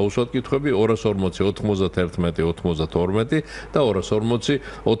და დაუსვათ კითხვები 240 91 92 და 240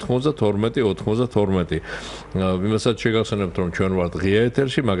 92 92. იმასაც შეგახსენებთ, რომ ჩვენ ვართ ღია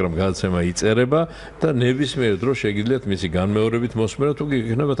ეთერში, მაგრამ გადაცემა იწერება და ნებისმიერ დროს შეგიძლიათ მისი განმეორებით მოსმენა, თუ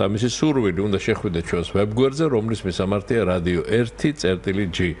გექნებათ ამისი სურვილი, უნდა შეხვიდეთ ჩვენს ვებგვერდზე, რომლის მისამართია რადიო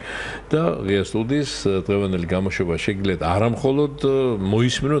 1.g და ღია სტუდიის დღევანდელი გამოშვება შეგიძლიათ არამხოლოდ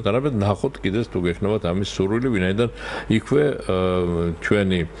მოისმინოთ, არამედ ნახოთ კიდეც თუ გექნებათ ამის სურვილი, ვინაიდან იქვე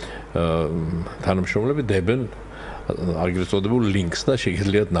ჩვენი თანამშრომლები დებენ აგრეთ წოდებულ ლინკს და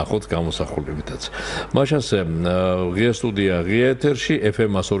შეგიძლიათ ნახოთ გამოსახულებითაც. მაშასე ღია სტუდია ღია ეთერში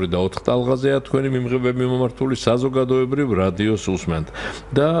FM 102.4 ტალღაზეა თქვენი მიმღებები მომართული საზოგადოებრივ რადიოს უსმენთ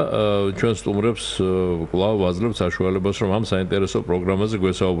და ჩვენ სტუმრებს კვლავ ვაძლევთ საშუალებას, რომ ამ საინტერესო პროგრამაზე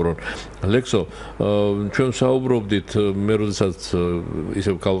გვესაუბრონ. ლექსო, ჩვენ საუბრობდით, მე როდესაც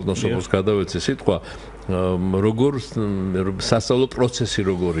ისევ ქალბატონს გადავეცი სიტყვა, როგორ სასწავლო პროცესი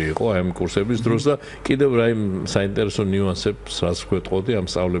როგორი იყო აი ამ კურსების დროს და კიდევ რაიმე საინტერესო ნიუანსებს რას გვეტყოდი ამ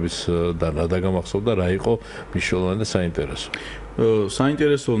სწავლების და რა დაგამახსოვდა, რა იყო მნიშვნელოვანი და საინტერესო.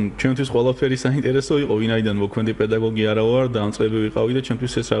 საინტერესო, ჩვენთვის ყველაფერი საინტერესო იყო, ვინაიდან მოქმედი პედაგოგი არა ვარ და ამ წლები ვიყავი და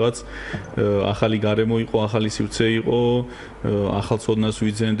ჩვენთვის ეს რაღაც ახალი გარემო იყო, ახალი სივრცე იყო, ახალ ცოდნას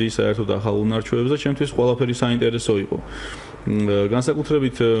ვიძენდი, საერთოდ ახალ უნარჩვევებს და ჩვენთვის ყველაფერი საინტერესო იყო.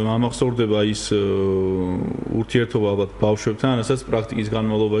 განსაკუთრებით ამახსოვრდება ის ურთიერთობა ალბათ ბავშვებთან, რასაც პრაქტიკის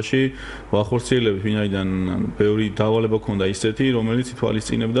განმავლობაში ვახორციელებ, ვინაიდან ბევრი დავალება ქონდა ისეთი, რომელიც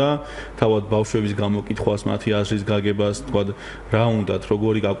ითვალისწინებდა თავად ბავშვების გამოკითხვას, მათი აზრის გაგებას, თქვა რა უნდათ,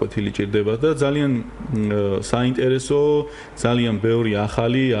 როგორი გაკვეთილი ჭირდებათ და ძალიან საინტერესო, ძალიან ბევრი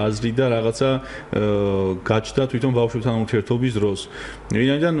ახალი აზრი და რაღაცა გაჩნდა თვითონ ბავშვებთან ურთიერთობის დროს.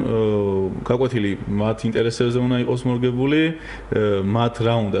 ვინაიდან გაკვეთილი მათ ინტერესებზე უნდა იყოს მორგებული, მათ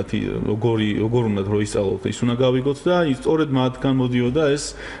რა უნდათ, როგორ უნდათ რომ ისწავლოთ, ის უნდა გავიგოთ და სწორედ მათგან მოდიოდა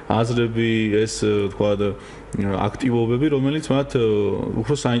ეს აზრები, ეს თქვა აქტივობები, რომელიც მათ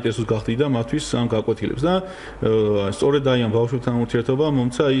უფრო საინტერესოს გახდიდა მათთვის ამ გაკვეთილებს და სწორედ აი ამ ბავშვებთან ურთიერთობა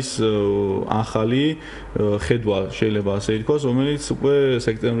მომცა ის ახალი ხედვა, შეიძლება ასე ითქვას, რომელიც უკვე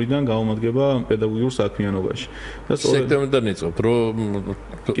სექტემბრიდან გაუმადგება პედაგოგიურ საქმიანობაში. და სექტემბრიდან იწყებთ, რომ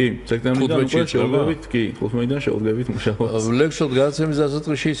კი, სექტემბრიდან უკვე შევდგებით, კი, 15-დან შევდგებით მუშაობას. ლექსოდ გადაცემის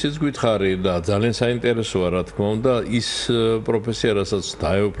დასაწყისში ისიც გითხარი და ძალიან საინტერესოა, რა თქმა უნდა, ის პროფესია, რასაც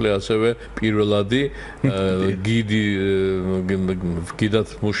დაეუფლე ასევე პირველადი გიდად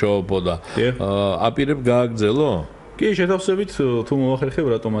მუშაობო და აპირებ გააგრძელო? კი, შეთავსებით თუ მოახერხებ,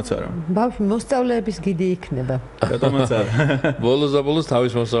 რატომაც არა. ბავშვი მოსწავლეების გიდი იქნება. რატომაც არა. ბოლოს და ბოლოს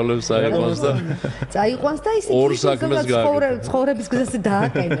თავის მოსწავლეებს წაიყვანს და წაიყვანს და ისიც ორ საქმეს გააკეთებს. ცხოვრების გზაზე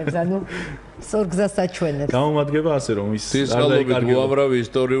დააკენებს, ანუ სწორ გზას აჩვენებს. გამომადგება ასე რომ ის დისკალობით უამრავი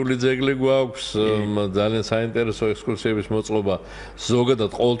ისტორიული ძეგლი გვაქვს, ძალიან საინტერესო ექსკურსიების მოწყობა,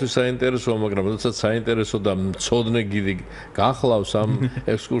 ზოგადად ყოველთვის საინტერესოა, მაგრამ როდესაც საინტერესო და მცოდნე გიდი გახლავს ამ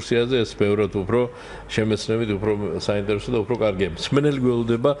ექსკურსიაზე, ეს ბევრად უფრო შემეცნებით, უფრო საინტერესო და უფრო კარგია. მსმენელი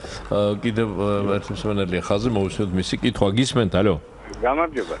გველოდება, კიდევ ერთი მსმენელია ხაზზე, მოვისმენთ მისი კითხვა. გისმენთ, ალო?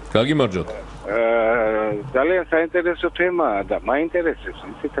 გამარჯობა. გაგიმარჯოთ. ძალიან საინტერესო თემაა და მაინტერესებს,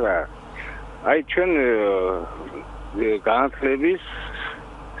 იცით რა. აი ჩვენ განათლების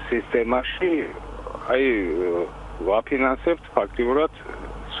სისტემაში აი ვაფინანსებთ ფაქტიურად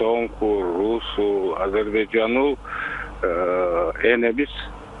სომხურ, რუსულ, აზერბაიჯანულ ენების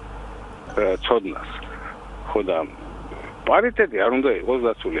ცოდნას. ხო და პარიტეტი არ უნდა იყოს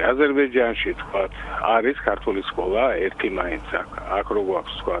დაცული. აზერბაიჯანში თქვა არის ქართული სკოლა, ერთი მაინც აქ რო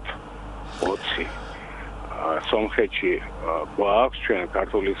გვაქვს თქვა 20. სომხეთში გვაქვს ჩვენ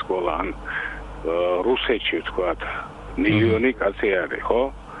ქართული სკოლა, ან რუსეთში თქვა მილიონი კაცი არის, ხო?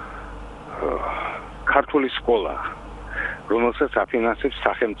 ქართული სკოლა, რომელსაც აფინანსებს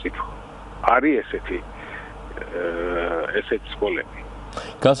სახელმწიფო. არის ესეთი სკოლები.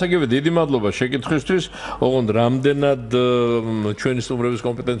 გასაგები დიდი მადლობა შეკითხვისთვის. ოღონდ რამდენად ჩვენი სტუმრების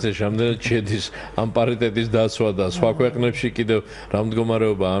კომპეტენციაში რამდენად შედის ამ პარიტეტის დაცვა და სხვა ქვეყნებში კიდევ რა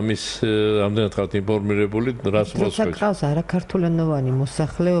მდგომარეობა ამის რამდენად ხართ ინფორმირებული რას მოსწევთ? ყავს არაქართულენოვანი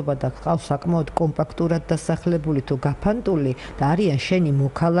მოსახლეობა და ყავს საკმაოდ კომპაქტურად დასახლებული თუ გაფანტული და არიან შენი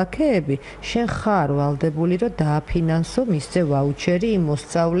მოქალაქეები, შენ ხარ ვალდებული რომ დააფინანსო მისცე ვაუჩერი იმ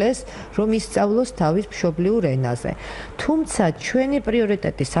მოსწავლეს, რომ ისწავლოს თავის მშობლიურ ენაზე. თუმცა ჩვენი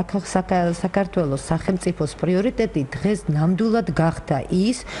პრიორიტეტი საქართველოს სახელმწიფოს პრიორიტეტი დღეს ნამდვილად გახდა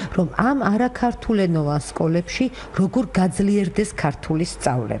ის, რომ ამ არაქართულენოვან სკოლებში როგორ გაძლიერდეს ქართული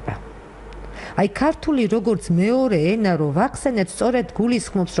სწავლება. აი ქართული როგორც მეორე ენა რო ვახსენეთ, სწორედ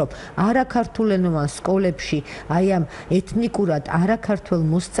გულისხმობს, რომ არაქართულენოვან სკოლებში აი ამ ეთნიკურად არაქართულ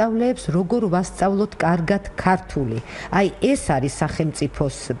მოსწავლეებს როგორ ვასწავლოთ კარგად ქართული. აი ეს არის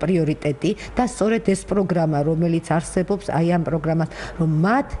სახელმწიფოს პრიორიტეტი და სწორედ ეს პროგრამა, რომელიც არსებობს, აი ამ პროგრამას, რომ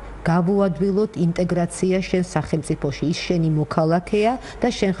მათ გავუადვილოთ ინტეგრაცია შენ სახელმწიფოში, ის შენი მოქალაქეა და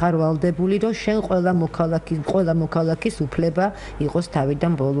შენ ხარ ვალდებული, რომ შენ ყველა მოქალაქის უფლება იყოს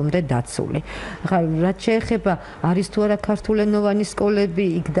თავიდან ბოლომდე დაცული. ხა რაც შეეხება არის თუ არა ქართულენოვანი სკოლები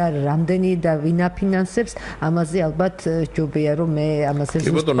იქ და რამდენი და ვინ აფინანსებს, ამაზე ალბათ ჯობია რომ მე ამაზე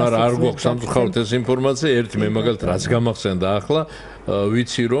კი ბატონო, არ გვაქვს სამწუხაროდ ეს ინფორმაცია. ერთი მე მაგალითად რაც გამახსენდა ახლა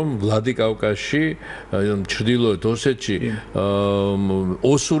ვიცი რომ ვლადიკავკაზში, ჩრდილოეთ ოსეთში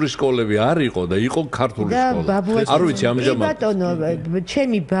ოსური სკოლები არ იყო და იყო ქართული სკოლა. არ ვიცი ამჟამად. ბატონო,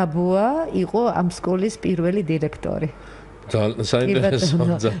 ჩემი ბაბუა იყო ამ სკოლის პირველი დირექტორი.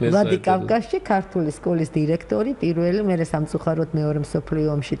 ვლადიკავკაზში ქართული სკოლის დირექტორი პირველი, მერე სამწუხაროდ მეორე მსოფლიო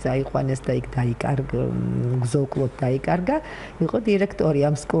ომში წაიყვანეს და იქ დაიკარგა, გზოკლოდ დაიკარგა, იყო დირექტორი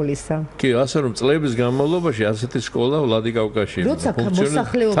ამ სკოლისა. კი, ასე რომ წლების განმავლობაში ასეთი სკოლა ვლადიკავკაზში როცა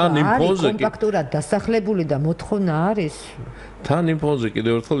მოსახლეობა არის კომპაქტურად დასახლებული და მოთხოვნა არის, თან იმ ფონზე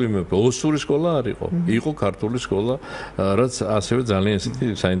კიდევ ერთხელ ვიმეორებ, ოსური სკოლა არ იყო, იყო ქართული სკოლა, რაც ასევე ძალიან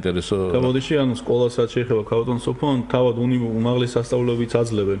ისეთი საინტერესო. გამოდიში, ანუ სკოლას რაც შეეხება ქავტონ სოფო, თავად უმაღლეს სასწავლებელიც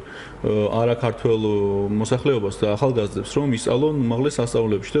აძლევენ არაქართველ მოსახლეობას და ახალგაზრდებს, რომ ისწავლონ უმაღლეს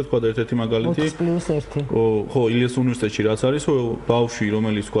სასწავლებლებში და თქვა ერთ-ერთი მაგალითი 4+1. ხო, ილის უნივერსიტეტში რაც არის, ბავშვი,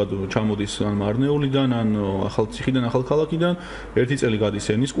 რომელიც თქვა ჩამოდის ან მარნეულიდან, ან ახალციხიდან, ახალქალაქიდან, ერთი წელი გადის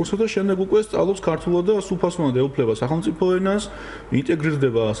ენის კურსზე და შემდეგ უკვე სწავლობს ქართულად და სუფასოვნად ეუფლება სახელმწიფო ენას.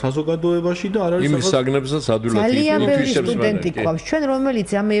 ინტეგრირდება საზოგადოებაში და არ არის იმის საგნებსაც ადვილად ძალიან ბევრი სტუდენტი გვყავს. ჩვენ რომელიც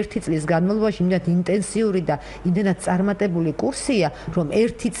ამ ერთი წლის განმავლობაში იმდენად ინტენსიური და იმდენად წარმატებული კურსია, რომ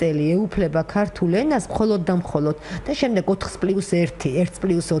ერთი წელი ეუფლება ქართულ ენას მხოლოდ და მხოლოდ და შემდეგ 4+1,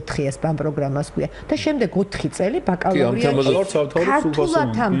 1+4-ს ამ პროგრამას ქვია და შემდეგ 4 წელი ბაკალავრიატი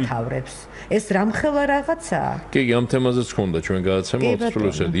ქართულად ამთავრებს. ეს რამხელა რაღაცაა? კი, ამ თემაზეც ხონდა ჩვენ გადაცემა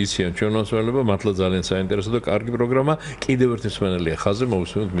 4+1 იციან ჩვენ მოსმენელებმა, მართლა ძალიან საინტერესო და კარგი პროგრამა. კიდევ ერთი მსმენელია ხაზზე,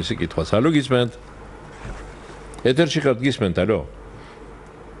 მოვუსმენთ მისი კითხვას. ალო, გისმენთ? ეთერში ხართ, გისმენთ, ალო?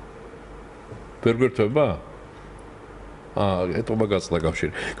 ვერ გვერდება? ეტყობა გაცდა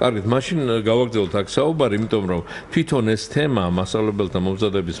კავშირი. კარგით, მაშინ გავაგრძელოთ აქ საუბარი, იმიტომ რომ თვითონ ეს თემა, მასწავლებელთა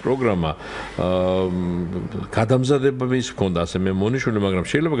მომზადების პროგრამა, გადამზადების ჰქონდა ასე მე მონიშნული, მაგრამ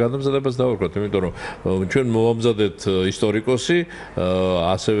შეიძლება გადამზადებას დავარქვათ, იმიტომ რომ ჩვენ მოვამზადეთ ისტორიკოსი,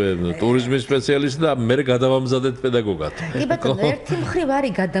 ასევე ტურიზმის სპეციალისტი და მე გადავამზადეთ პედაგოგად. კი ბატონო, ერთი მხრივ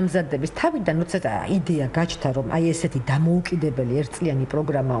არის გადამზადების. თავიდან როცა იდეა გაჩნდა, რომ აი ესეთი დამოუკიდებელი ერთწლიანი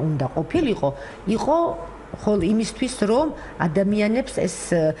პროგრამა უნდა ყოფილიყო, იყო ხოლ იმისთვის რომ ადამიანებს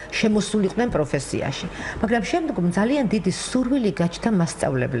ეს შემოსულიყვნენ პროფესიაში. მაგრამ შემდგომ ძალიან დიდი სურვილი გაჩნდა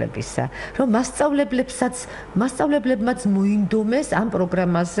მასწავლებლებისა, რომ მასწავლებლებმაც მოინდომეს ამ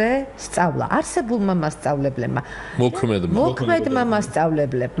პროგრამაზე სწავლა. არსებულმა მასწავლებლებმა, მოქმედმა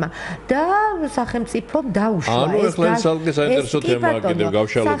მასწავლებლებმა და სახელმწიფომ დაუშვა ეს. ანუ ახლა ეს ალგე საინტერესო თემაა კიდევ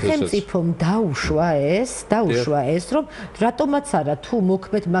გავშალოთ ესეც. სახელმწიფომ დაუშვა ეს, რომ რატომაც არა თუ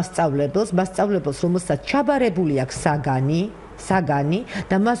მოქმედ მასწავლებელს, რომელსაც ჩაბარებული აქვს საგანი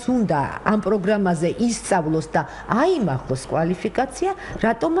და მას უნდა ამ პროგრამაზე ისწავლოს და აიმახოს კვალიფიკაცია,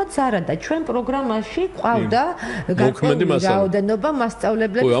 რატომაც არა და ჩვენ პროგრამაში ყავდა გარკვეული რაოდენობა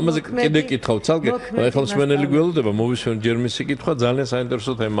მასწავლებლებს. ой, ამაზე კიდე კითხავთ, ცალკე, ახლა მსმენელი გველოდება, მოვისმენ ჯერ მისი კითხვა, ძალიან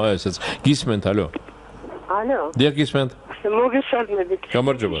საინტერესო თემაა ესეც. გისმენთ, ალო? ალო? დიახ, გისმენთ. მოგესალმებით.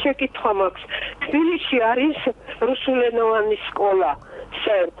 გამარჯობა. შეკითხვა მაქვს. თბილისში არის რუსულენოვანი სკოლა.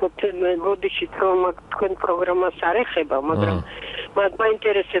 საერთოდ მოდიშით რომ თქვენ პროგრამას არ ეხება, მაგრამ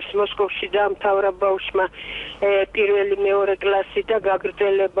მაინტერესებს მოსკოვში დაამთავრა ბავშვმა პირველი მეორე კლასი და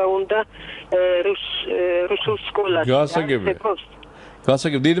გაგრძელება უნდა რუსულ სკოლაში. გასაგებია.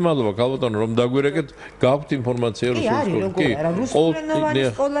 გასაგებ დიდი მადლობა ქალბატონო რომ დაგვირეკეთ გაქვთ ინფორმაცია რუსულენოვანი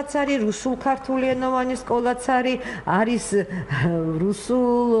სკოლაც არის რუსულ-ქართულენოვანი სკოლაც არის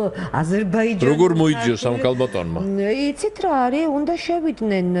რუსულ აზერბაიჯანული როგორ მოიძიოს ამ ქალბატონმა იცით რა არის უნდა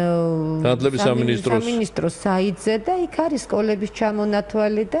შევიდნენ განათლების სამინისტროს საიტზე და იქ არის სკოლების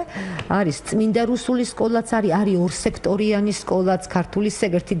ჩამონათვალი და არის წმინდა რუსული სკოლაც არის ორსექტორიანი სკოლაც ქართული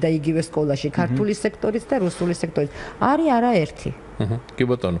ერთი და იგივე სკოლაში ქართული სექტორიც და რუსული სექტორიც არის არაერთი კი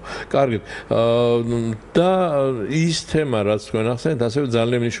ბატონო, კარგით. და ის თემა რაც თქვენ ახსენეთ, ასევე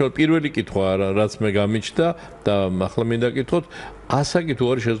ძალიან მნიშვნელოვანი პირველი კითხვა რაც მე გამიჩნდა და ახლა მინდა კითხოთ, ასაკი თუ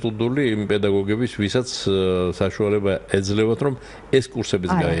არის შეზღუდული იმ პედაგოგების, ვისაც საშუალება ეძლევათ, რომ ეს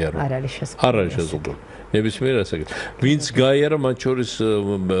კურსებიც გაიარო. არ არის შეზღუდული. ნებისმიერ ასაკით. ვინც გაიარა, მათ შორის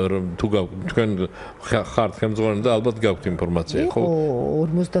თუ თქვენ ხართ ხელმძღვანელი და ალბათ გაქვთ ინფორმაცია, ხო?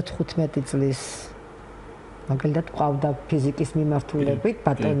 55 წლის მაგალითად ყავდა ფიზიკის მიმართულებით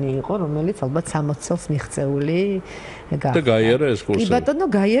ბატონი იყო რომელიც ალბათ 60 წელს მიღწეული და გაიარა ეს კურსი. კი ბატონო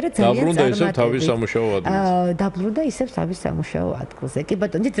გაიარა ძალიან დაბრუნდა ისევ თავის სამუშაო ადგილზე. დაბრუნდა ისევ თავის სამუშაო ადგილზე. კი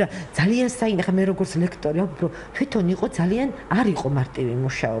ბატონო ძირა ძალიან საინახე მე როგორც ლექტორი თვითონ იყო ძალიან არ იყო მარტივი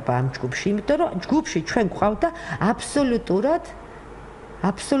მუშაობა ამ ჯგუფში იმიტომ რომ ჯგუფში ჩვენ გვყავდა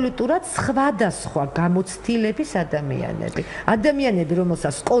აბსოლუტურად სხვადასხვა გამოცდილების ადამიანები,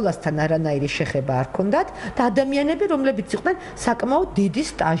 რომელსაც სკოლასთან არანაირი შეხება არ ჰქონდათ და ადამიანები, რომლებიც იყვნენ საკმაოდ დიდი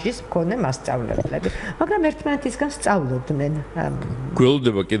სტაჟის მქონე მასწავლებლები, მაგრამ ერთმანეთისგან სწავლობდნენ.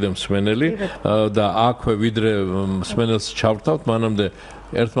 გველოდება კიდე მსმენელი და აქვე ვიდრე მსმენელს ჩავრთავთ, მანამდე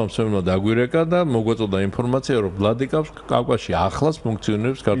ერთმა მსმენელმა დაგვირეკა და მოგვაწოდა ინფორმაცია, რომ ვლადიკავს კავკასიაში ახლას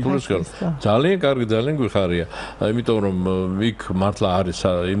ფუნქციონირებს ქართული სკოლა. ძალიან კარგი, ძალიან გვიხარია. იმიტომ რომ იქ მართლა არის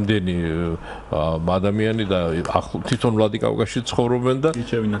იმდენი ადამიანი და თვითონ ვლადიკავკასში ცხოვრობენ და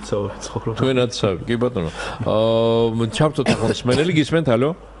იჩევინაც ცხოვრობენ. თქვენაც, კი ბატონო. ჩავწოთ ახლა მსმენელი, გისმენთ,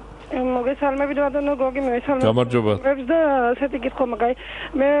 ალო? მოგესალმებით ბატონო გოგი მესალმებით. გამარჯობა. და ასეთი კითხვა მაგარი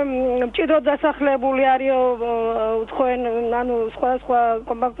მე მჭიდროდ დასახლებული არის თქვენ ანუ სხვა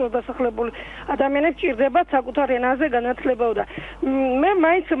კომპაქტურად დასახლებული ადამიანებს ჭირდებათ საკუთარ ენაზე განათლება და მე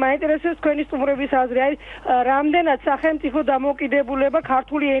მაინც მაინტერესებს თქვენი სტუმრების აზრი არის რამდენად სახელმწიფო დამოკიდებულება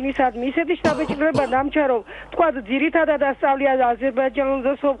ქართული ენისადმი ისეთი შთაბეჭდილება დამჩა რომ თქვა ძირითადად ასწავლია აზერბაიჯანულ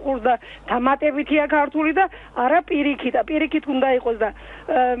და სოფხურს და დამატებითია ქართული და არა პირიქით უნდა იყოს და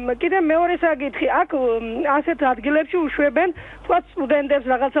კიდე მეორე საკითხი აქ ასეთ ადგილებში უშვებენ თქვა სტუდენტებს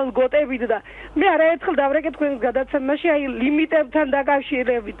რაღაცას გოტებით და მე არაერთხელ დავრეკე თქვენ გადაცემაში აი ლიმიტებთან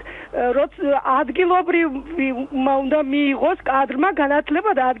დაკავშირებით როცა ადგილობრივმა უნდა მიიღოს კადრმა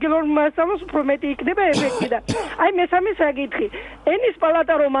განათლება და ადგილობრივ მასწავლებლებს უფრო მეტი იქნება ეფექტი და აი მესამე საკითხი ენის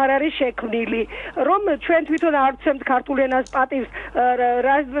პალატა რომ არ არის შექმნილი რომ ჩვენ თვითონ არ ვცემთ ქართულ ენას პატივს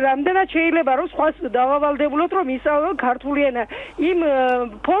რამდენად შეიძლება რომ სხვას დავავალდებულოთ რომ ისწავლონ ქართული ენა იმ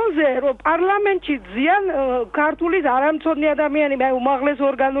ფონზე რომ პარლამენტში ძიან ქართულის არამცოდნი ადამიანები აი უმაღლეს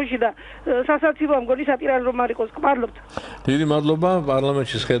ორგანოში და სასაცილო მგონი სატირალი რომ არ იყოს გმადლობთ. დიდი მადლობა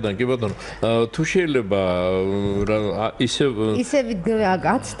პარლამენტში შედან კი ბატონო. თუ შეიძლება ისევ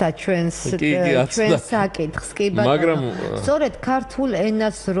გაცდა ჩვენს საკითხს კი ბატონო. მაგრამ სწორედ ქართულ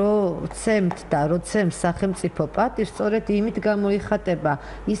ენას რო ცემთ და რო ცემს სახელმწიფო პატივს სწორედ იმით გამოიხატება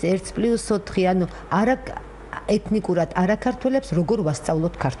ის 1+4 ანუ არა ეთნიკურად არაქართველებს როგორ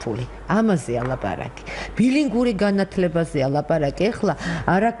ვასწავლოთ ქართული. ამაზეა ლაპარაკი. ბილინგური განათლებაზეა ლაპარაკი. ეხლა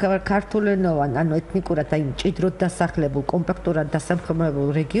არაქართულენოვან, ანუ ეთნიკურად აი მჭიდროდ დასახლებულ, კომპაქტურად დასახლებულ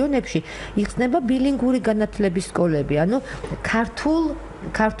რეგიონებში იხსნება ბილინგური განათლების სკოლები, ანუ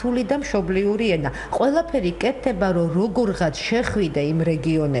ქართული და მშობლიური ენა. ყველაფერი კეთდება, რომ როგორღაც შეხვიდე იმ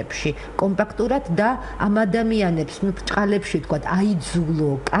რეგიონებში კომპაქტურად და ამ ადამიანებს, ბრჭყალებში თქვათ, აიძულო,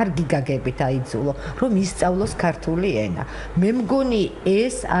 კარგი გაგებით აიძულო, რომ ისწავლოს ქართული ენა. მე მგონი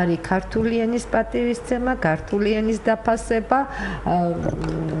ეს არის ქართული ენის პატივისცემა, ქართული ენის დაფასება.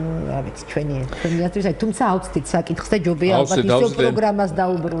 რა ვიცი, ჩვენი აზრით, თუმცა ავწდით საკითხს და ჯობია ალბათ ისო პროგრამას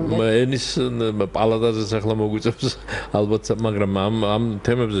დაუბრუნდეთ. ენის პალატაზე ახლა მოგვიწევს ალბათ, მაგრამ ამ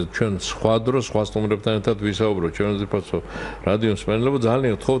თემებზე ჩვენ სხვა დროს სხვა სტუმრებთან ერთად ვისაუბროთ ჩვენზე ფასო რადიო მსმენელებო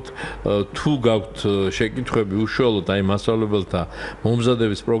ძალიან გთხოვთ თუ გაქვთ შეკითხვები უშუალოდ აი მასწავლებელთა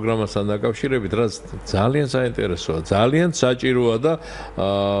მომზადების პროგრამასთან დაკავშირებით რაც ძალიან საინტერესოა ძალიან საჭიროა და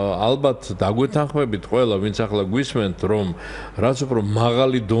ალბათ დაგვეთანხმებით ყველა ვინც ახლა გვისმენთ რომ რაც უფრო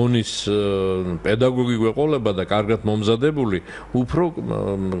მაღალი დონის პედაგოგი გვეყოლება და კარგად მომზადებული უფრო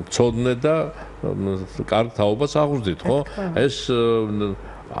ცოდნე და კარგ თაობას აღვზდით ხო ეს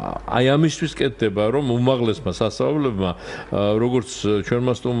აი ამისთვის კეთდება, რომ უმაღლესმა სასწავლებლებმა, როგორც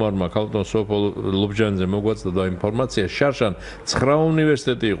ჩვენმა სტუმარმა ქალბატონ სოფო ლობჟანიძე მოგვაწოდა ინფორმაცია, შარშან 9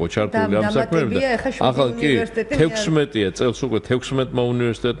 უნივერსიტეტი იყო ჩართული ამ საქმეებში. ახლა კი 16-ია წელს უკვე 16-მა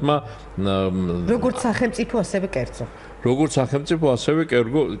უნივერსიტეტმა როგორც სახელმწიფო ასევე კერძო. როგორც სახელმწიფო, ასევე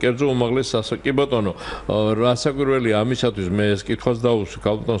კერძო უმაღლეს კი ბატონო, რასაკვირველია ამისათვის მე ეს კითხვას დავუსვი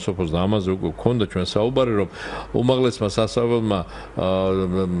ქალბატონ სოფოს და ამაზე უკვე გქონდა ჩვენ საუბარი, რომ უმაღლესმა სასწავლებელმა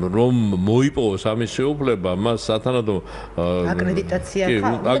რომ მოიპოვოს ამის შეუძლება, მას სათანადო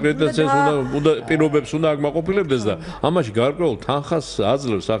აკრედიტაციას უნდა პირობებს უნდა აკმაყოფილებდეს და ამაში გარკვეულ თანხას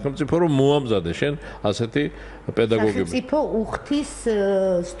აძლევს სახელმწიფო, რომ მოამზადე შენ ასეთი პედაგოგები. სახელმწიფო უხდის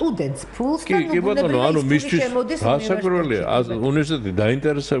სტუდენტს ფულს და კი ბატონო, ანუ მისთვის რასაკვირველია, უნივერსიტეტი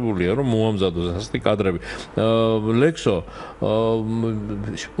დაინტერესებულია რომ მოამზადოს ასეთი კადრები. ლექსო,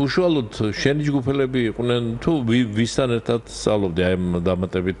 უშუალოდ შენი ჯგუფელები იყვნენ თუ ვისთან ერთად სწავლობდი აი ამ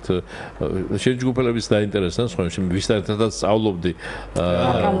დამატებით შენი ჯგუფელებიც დაინტერესდნენ სხვა ვისთან ერთად სწავლობდი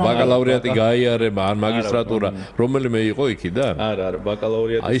ბაკალავრიატი გაიარება ან მაგისტრატურა რომელიმე იყო იქიდან? არა,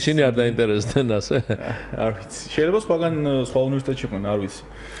 ბაკალავრიატი. აი ისინი არ დაინტერესდნენ ასე? არ ვიცი. შეიძლება სხვა უნივერსიტეტში იყვნენ, არ ვიცი.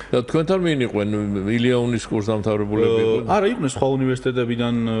 და თქვენთან ვინ იყვნენ? ილიაუნის კურსდამთავრებულები იყვნენ? არა, იყვნენ სხვა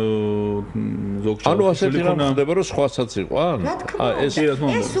უნივერსიტეტებიდან ზოგჯერ. ანუ ასეთი რამ ხდება, რომ სხვასაც იყვან?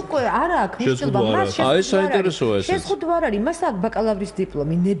 ეს უკვე არა აქვს მნიშვნელობა, მას შეზღუდვა არ არის. მას აქვს ბაკალავრის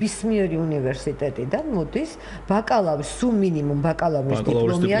დიპლომი ნებისმიერი უნივერსიტეტიდან მოდის, ბაკალავრის სულ მინიმუმ ბაკალავრის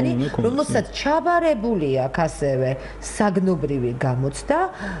დიპლომიანი, რომელსაც ჩაბარებული აქვს ასევე საგნობრივი გამოცდა,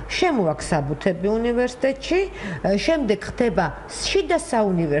 შემოაქვს საბუთები უნივერსიტეტში, შემდეგ ხდება შიდა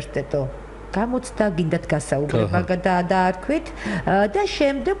საუნივერსიტეტო გამოცდა, გინდათ გასაუბრება დაარქვით და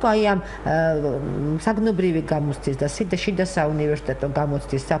შემდეგ აი ამ საგნობრივი გამოცდის და შიდა საუნივერსიტეტო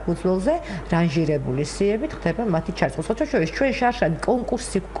გამოცდის საფუძველზე რანჟირებული სიებით ხდება მათი ჩარწყვა. სხვათა ჩვენ შარშან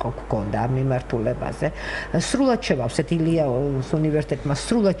კონკურსი გვქონდა ამ მიმართულებაზე. სრულად შევავსეთ ილიაუნის უნივერსიტეტმა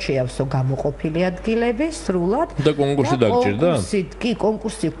სრულად შეავსო გამოყოფილი ადგილები, სრულად და კონკურსი დაგჭირდა? კი,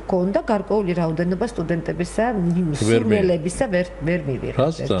 კონკურსი გვქონდა, გარკვეული რაოდენობა სტუდენტებისა, სურვილებისა ვერ მივიღეთ.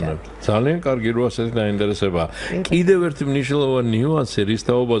 ძალიან კარგი რო ასეთი დაინტერესება. კიდევ ერთი მნიშვნელოვანი ნიუანსი რის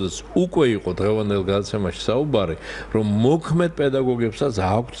თაობაზეც უკვე იყო დღევანდელ გადაცემაში საუბარი, რომ მოქმედ პედაგოგებსაც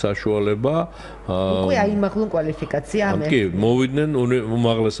აქვთ საშუალება უკვე აიმაღლონ კვალიფიკაცია ამერ. კი, მოვიდნენ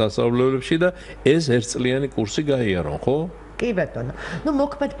უმაღლეს სასწავლებლებში და ეს ერთწლიანი კურსი გაიარონ, ხო? კი ბატონო. ნუ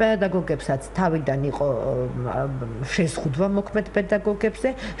მოქმედ პედაგოგებსაც თავიდან იყო შეზღუდვა მოქმედ პედაგოგებზე,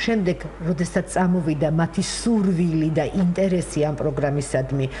 შემდეგ როდესაც წამოვიდა მათი სურვილი და ინტერესი ამ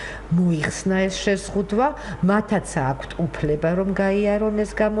პროგრამისადმი მოიხსნა ეს შეზღუდვა, მათაც აქვთ უფლება რომ გაიარონ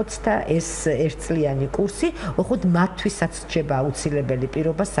ეს გამოცდა, ეს ერთწლიანი კურსი, ოღონდ მათთვისაც რჩება აუცილებელი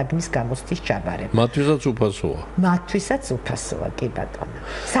პირობა საგნის გამოცდის ჩაბარება. მათთვისაც უფასოა. მათთვისაც უფასოა, კი ბატონო.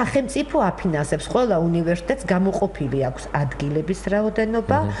 სახელმწიფო აფინანსებს ყველა უნივერსიტეტს გამოყოფილი აქვს ადგილების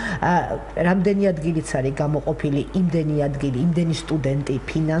რაოდენობა, რამდენი ადგილიც არის გამოყოფილი, იმდენი ადგილი, იმდენი სტუდენტი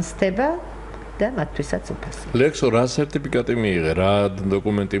ფინანსდება და მათთვისაც უფასოა. ლექსო, რა სერტიფიკატი მიიღე, რა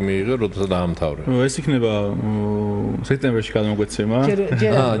დოკუმენტი მიიღე, როდესაც დაამთავრე? ეს იქნება სექტემბერში გადამოგვეცემა.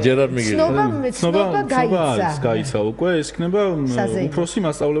 ჯერ არ მიიღე. ცნობა გაიცა უკვე, ეს იქნება უფროსი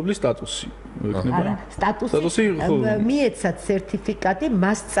მასწავლებლის სტატუსი. სტატუსი მიეცათ სერტიფიკატი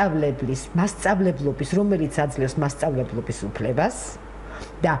მასწავლებლობის, რომელიც აძლევს მასწავლებლობის უფლებას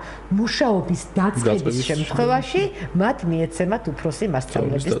და მუშაობის დაწყების შემთხვევაში მათ მიეცემათ უფროსი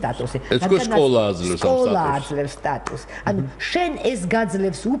მასწავლებლების სტატუსი. ეს სკოლა აძლევს სტატუსს. ანუ შენ ეს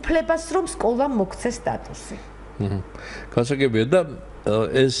გაძლევს უფლებას, რომ სკოლამ მოგცეს სტატუსი. გასაგებია და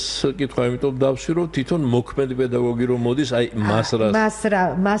ეს კითხვა იმიტომ დავსვი, რომ თვითონ მოქმედი პედაგოგი რომ მოდის, აი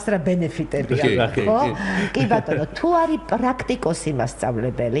მასრა ბენეფიტები აქვს, ხო? კი ბატონო, თუ არის პრაქტიკოსი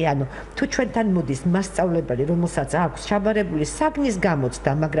მასწავლებელი, ანუ თუ ჩვენთან მოდის მასწავლებელი, რომელსაც აქვს ჩაბარებული საგნის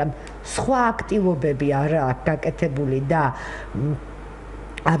გამოცდა, მაგრამ სხვა აქტივობები არ აქვს გაკეთებული და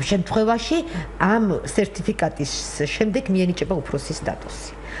ამ შემთხვევაში ამ სერტიფიკატის შემდეგ მიენიჭება უფროსის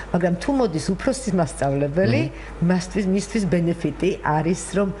სტატუსი. მაგრამ თუ მოდის უფროსის მასწავლებელი, მისთვის ბენეფიტი არის,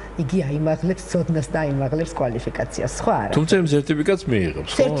 რომ იგი აიმაღლებს ცოდნას და აიმაღლებს კვალიფიკაციას. სხვა არა. თუმცა იმ სერტიფიკატს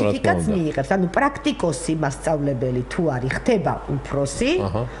მიიღებს, ხო? სერტიფიკატს მიიღებს. ანუ პრაქტიკოსი მასწავლებელი თუ არის, ხდება უფროსი.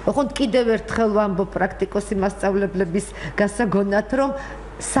 ოღონდ კიდევ ერთხელ ვამბობ პრაქტიკოსი მასწავლებლების გასაგონად, რომ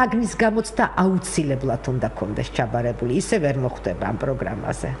საგნის გამოცდა აუცილებლად უნდა კონდეს ჩაბარებული, ისე ვერ მოხდება ამ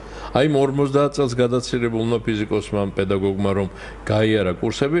პროგრამაზე. აი 50 წელს გადაცირებულმა ფიზიკოსმა პედაგოგმა რომ გაიარა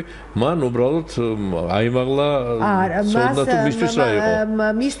კურსები, მან უბრალოდ აიმაღლა სონდა თუ მისთვის რა იყო?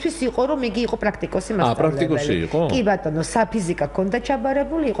 მისთვის იყო რომ იგი იყო პრაქტიკოსი მასწავლებელი. პრაქტიკოსი იყო? კი ბატონო, საფიზიკა კონდა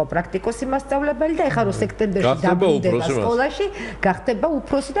ჩაბარებული, იყო პრაქტიკოსი მასწავლებელი და ეხლა რომ სექტემბერში დაბრუნდება სკოლაში, გახდება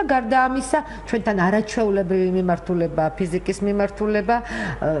უფროსი და გარდა ამისა, ჩვენთან არაჩვეულებრივი მიმართულება, ფიზიკის მიმართულება,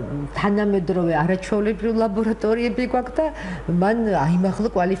 თანამედროვე არაჩვეულებრივი ლაბორატორიები გვაქვს და მან აიმაღლა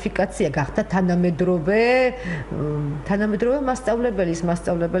კვალიფიკაცია, გახდა თანამედროვე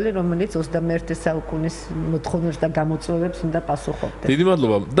მასწავლებელი, რომელიც 21 საუკუნის მოთხოვნებს და გამოწვევებს უნდა პასუხობდეს. დიდი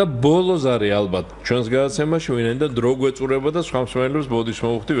მადლობა და ბოლოს არის ალბათ ჩვენს გადაცემაში ვინმე და დრო გვეწურება და სხვა მსმენელებს ბოდიშ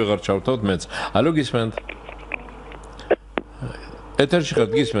მოვხდი ვეღარ ჩავთავთ მეც. ალო გისმენთ? ეთერში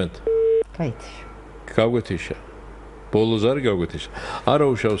ხართ გისმენთ? კაითი. გავგვეთიშა. ბოლოს არის გავგვეთიშა. არა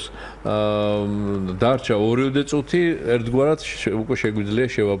უშავს დარჩა 2 წუთი ერთგვარად უკვე შეგვიძლია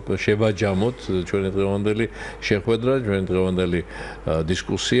შევაჯამოთ ჩვენი დღევანდელი შეხვედრა, ჩვენი დღევანდელი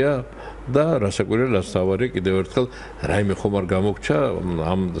დისკუსია და რასაკვირია რაც თავარია კიდევ ერთხელ რაიმე ხომ არ გამოგჩა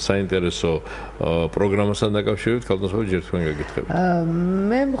ამ საინტერესო პროგრამასთან დაკავშირებით ქალთმოწყობილ ჯერ თქვენ გაგითხებით.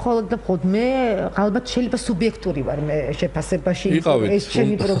 მე მხოლოდ მე ალბათ შეიძლება სუბიექტური ვარ მე შეფასებაში ეს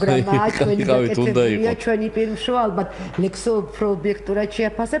ჩემი პროგრამაა, ჩვენი გაკეთებულია, ჩვენი პირმშო ალბათ ლექსო პროიექტურად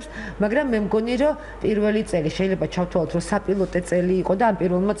შეაფასებს, მაგრამ მე მგონი რომ პირველი წელი შეიძლება ჩავთვალოთ რომ საპილოტე წელი იყო და ამ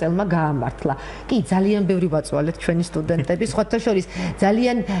პირველმა წელმა გაამართლა. კი, ძალიან ბევრი ვაწვალეთ ჩვენი სტუდენტები, სხვათა შორის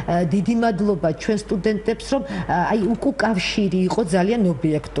ძალიან დიდი მადლობა ჩვენ სტუდენტებს რომ აი უკავშირი იყო ძალიან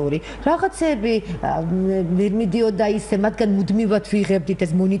ობიექტური. რაღაცები ვერ მიდიოდა ისე, მათგან მუდმივად ვიღებდით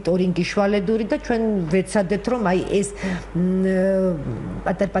ეს მონიტორინგი შვალედური და ჩვენ ვეცადეთ რომ აი ეს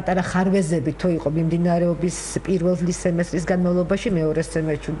პატარ-პატარა ხარვეზები თუ იყო მიმდინარეობის პირველი სემესტრის განმავლობაში მეორე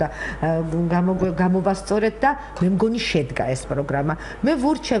სემესტრში და გამოვასწორეთ და მე მგონი შედგა ეს პროგრამა. მე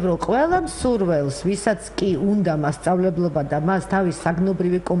ვურჩევ რომ ყველა მსურველს, ვისაც კი უნდა მასწავლებლობა და მას თავის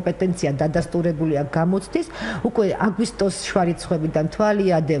საგნობრივი კომპეტენცია დადასტურებული აქვს გამოცდის, უკვე აგვისტოს შუარიცხვებიდან თვალი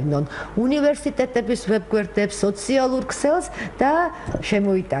ადევნონ უნივერსიტეტების ვებგვერდებს, სოციალურ ქსელს და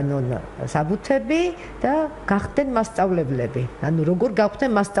შემოიტანონ საბუთები და გახდნენ მასწავლებლები. ანუ როგორ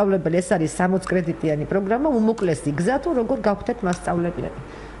გავხდნენ მასწავლებელი, ეს არის 60 კრედიტიანი პროგრამა, უმოკლესი გზა თუ როგორ გავხდეთ მასწავლებლები.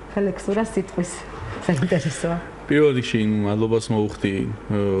 ლექსურა სიტყვის საინტერესოა. პირველ რიგში მადლობას მოვუხდი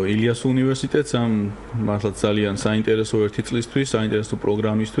ილიას უნივერსიტეტს ამ მართლაც ძალიან საინტერესო ერთი წლისთვის, საინტერესო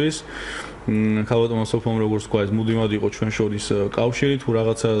პროგრამისთვის. ქალბატონმა სოფომ როგორც თქვა, ეს მუდმივად იყო ჩვენ შორის კავშირი, თუ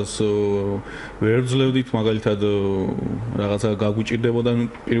რაღაცას ვერ ვძლევდით, მაგალითად რაღაცა გაგვიჭირდებოდა,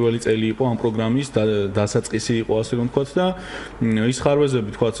 პირველი წელი იყო ამ პროგრამის დასაწყისი იყო, ასე რომ ვთქვათ და ის ხარვეზები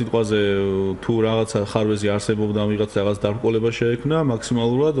თქვა სიტყვაზე თუ რაღაცა ხარვეზი არსებობდა, ვიღაც რაღაც დარგოლება შეექმნა,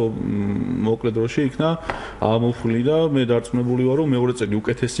 მაქსიმალურად მოკლე დროში იქნა ამოფხვრილი და მე დარწმუნებული ვარ, რომ მეორე წელი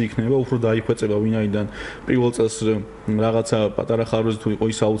უკეთესი იქნება, უფრო დაიხვეწება ვინაიდან პირველ წელს რაღაცა პატარა ხარვეზი თუ იყო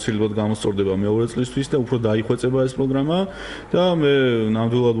ის აუცილებლად გამოსწორდება მეორე წლისთვის და უფრო დაიხვეწება ეს პროგრამა და მე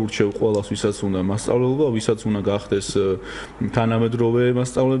ნამდვილად ვურჩევ ყველას, ვისაც უნდა მასწავლებლობა, ვისაც უნდა გახდეს თანამედროვე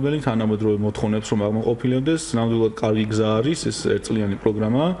მასწავლებელი, თანამედროვე მოთხოვნებს რომ აღმოყოფილებდეს, ნამდვილად კარგი გზა არის ეს ერთწლიანი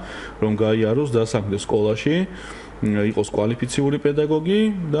პროგრამა, რომ გაიაროს დასაქმდეს სკოლაში. იყოს კვალიფიციური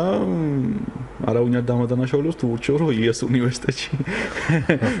პედაგოგი და არავინ არ დამადანაშაულებს თუ ურჩევ რომ ილიას უნივერსიტეტში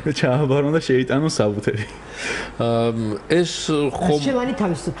ჩააბარონ და შეიტანონ საბუთები. ეს ხომ არჩევანი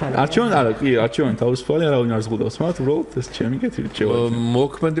თავისუფალი. არჩევანი არა, კი, არჩევანი თავისუფალი, არავინ არ ზღუდავს მათ, უბრალოდ ეს ჩემი კეთილი რჩევაა.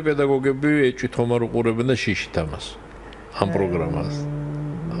 მოქმედი პედაგოგები ეჭვით ხომ არ უყურებენ და შიშით ამას ამ პროგრამას.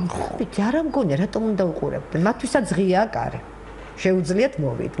 ბიჭი, არა მგონია, რატომ უნდა უყურებდნენ? მათთვისაც ღიაა კარი. შეუძლიათ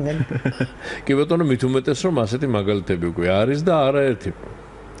მოვიდნენ. კი ბატონო, მით უმეტეს რომ ასეთი მაგალითები უკვე არის და არაერთი.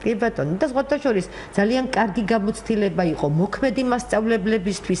 კი ბატონო, და სხვათა შორის ძალიან კარგი გამოცდილება იყო მოქმედი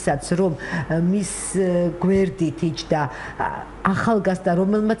მასწავლებლებისთვისაც, რომ მის გვერდით იჯდა ახალგაზრდა,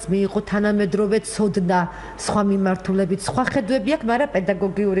 რომელმაც მიიღო თანამედროვე ცოდნა სხვა მიმართულებით, სხვა ხედვები აქვს, მაგრამ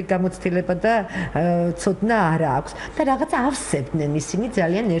პედაგოგიური გამოცდილება და ცოდნა არა აქვს. და რაღაცა ავსებდნენ ისინი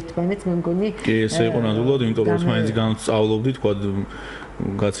ძალიან ერთმანეთს, მე მგონი. კი, ესე იყო ნამდვილად, იმიტომ რომ ერთმანეთს განსწავლობდით, თქვა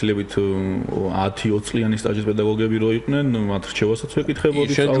გაცილებით 10-20 წლიანი სტაჟის პედაგოგები რო იყვნენ, მათ რჩევასაც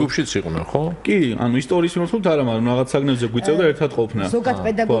ვეკითხებოდი. შენ ჯგუფშიც იყვნენ, ხო? კი, ანუ ისტორიის მიმართულებით არა, მაგრამ რაღაც საგნებზე გვიწევდა ერთად ყოფნა. ზოგად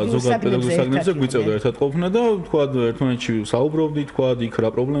პედაგოგიურ საგნებზე გვიწევდა ერთად ყოფნა და თქვა ერთმანეთში საუბრობდით, თქვა იქ რა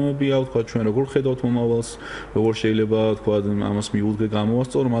პრობლემები აქვს, თქვა ჩვენ როგორ ხედავთ მომავალს, როგორ შეიძლება თქვა ამას მიუძღე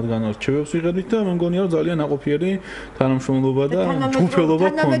გამოვასწორო, მათგან რჩევებს ვიღებდით და მე მგონია რომ ძალიან ნაყოფიერი თანამშრომლობა და ჯგუფელობა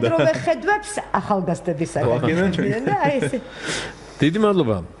ჰქონდა. თანამედროვე ხედვებს ახალგაზრდების აღებდნენ და აი ეს დიდი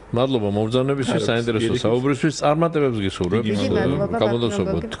მადლობა. მადლობა მომბრძანებისთვის, საინტერესო საუბრისთვის, წარმატებებს გისურვებთ.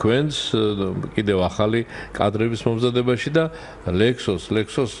 გამოდასობა თქვენს კიდევ ახალი კადრების მომზადებაში და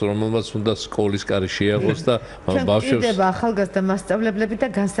ლექსოს, რომელმაც უნდა სკოლის კარი შეაღოს და ბავშვებს გვჭირდება ახალგაზრდა მასწავლებლები და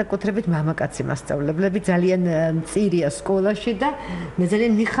განსაკუთრებით მამაკაცი მასწავლებლები ძალიან მწირია სკოლაში და მე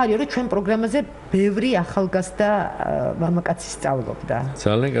ძალიან მიხარია, რომ ჩვენ პროგრამაზე ბევრი ახალგაზრდა მამაკაცი სწავლობდა.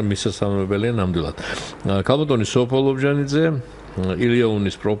 ძალიან მისასალმებელია ნამდვილად. ქალბატონი სოფო ლობჟანიძე,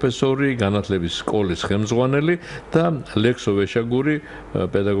 ილიაუნის პროფესორი, განათლების სკოლის ხელმძღვანელი და ლექსო ვეშაგური,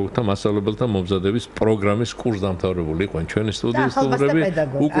 პედაგოგთა მასწავლებელთა მომზადების პროგრამის კურსდამთავრებული იყვნენ ჩვენი სტუდიის სტუმრები.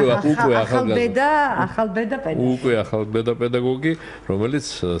 უკვე ახალბედა პედაგოგი, რომელიც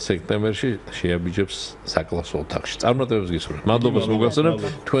სექტემბერში შეაბიჯებს საკლასო ოთახში. წარმატებებს გისურვებთ. მადლობას მოგახსენებთ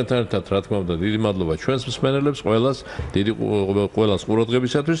თქვენთან ერთად, რა თქმა უნდა, დიდი მადლობა ჩვენს მსმენელებს, ყველას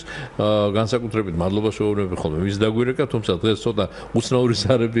ყურადღებისათვის. განსაკუთრებით მადლობა შევუბრუნებ ხოლმე მის დაგვირეკა, თუმცა დღეს ცოტა უცნაური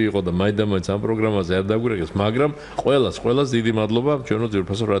სარები იყო და მაინდა-მაინც ამ პროგრამაზე არ დაგვირეკეს, მაგრამ ყველას დიდი მადლობა ჩვენო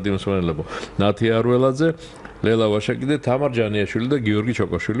ძვირფასო რადიო მსმენელებო. ნათი არველაძე, ლელა ვაშაკიდე, თამარ ჯანიაშვილი და გიორგი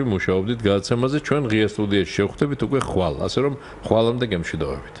ჩოკოშვილი მუშაობდით გადაცემაზე. ჩვენ ღია სტუდიაში შევხვდებით უკვე ხვალ, ასე რომ ხვალამდე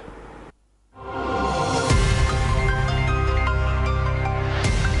გემშვიდობებით.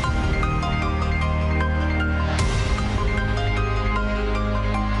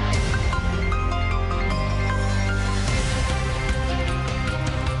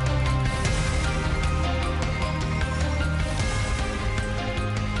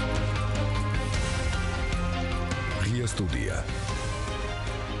 სტუდია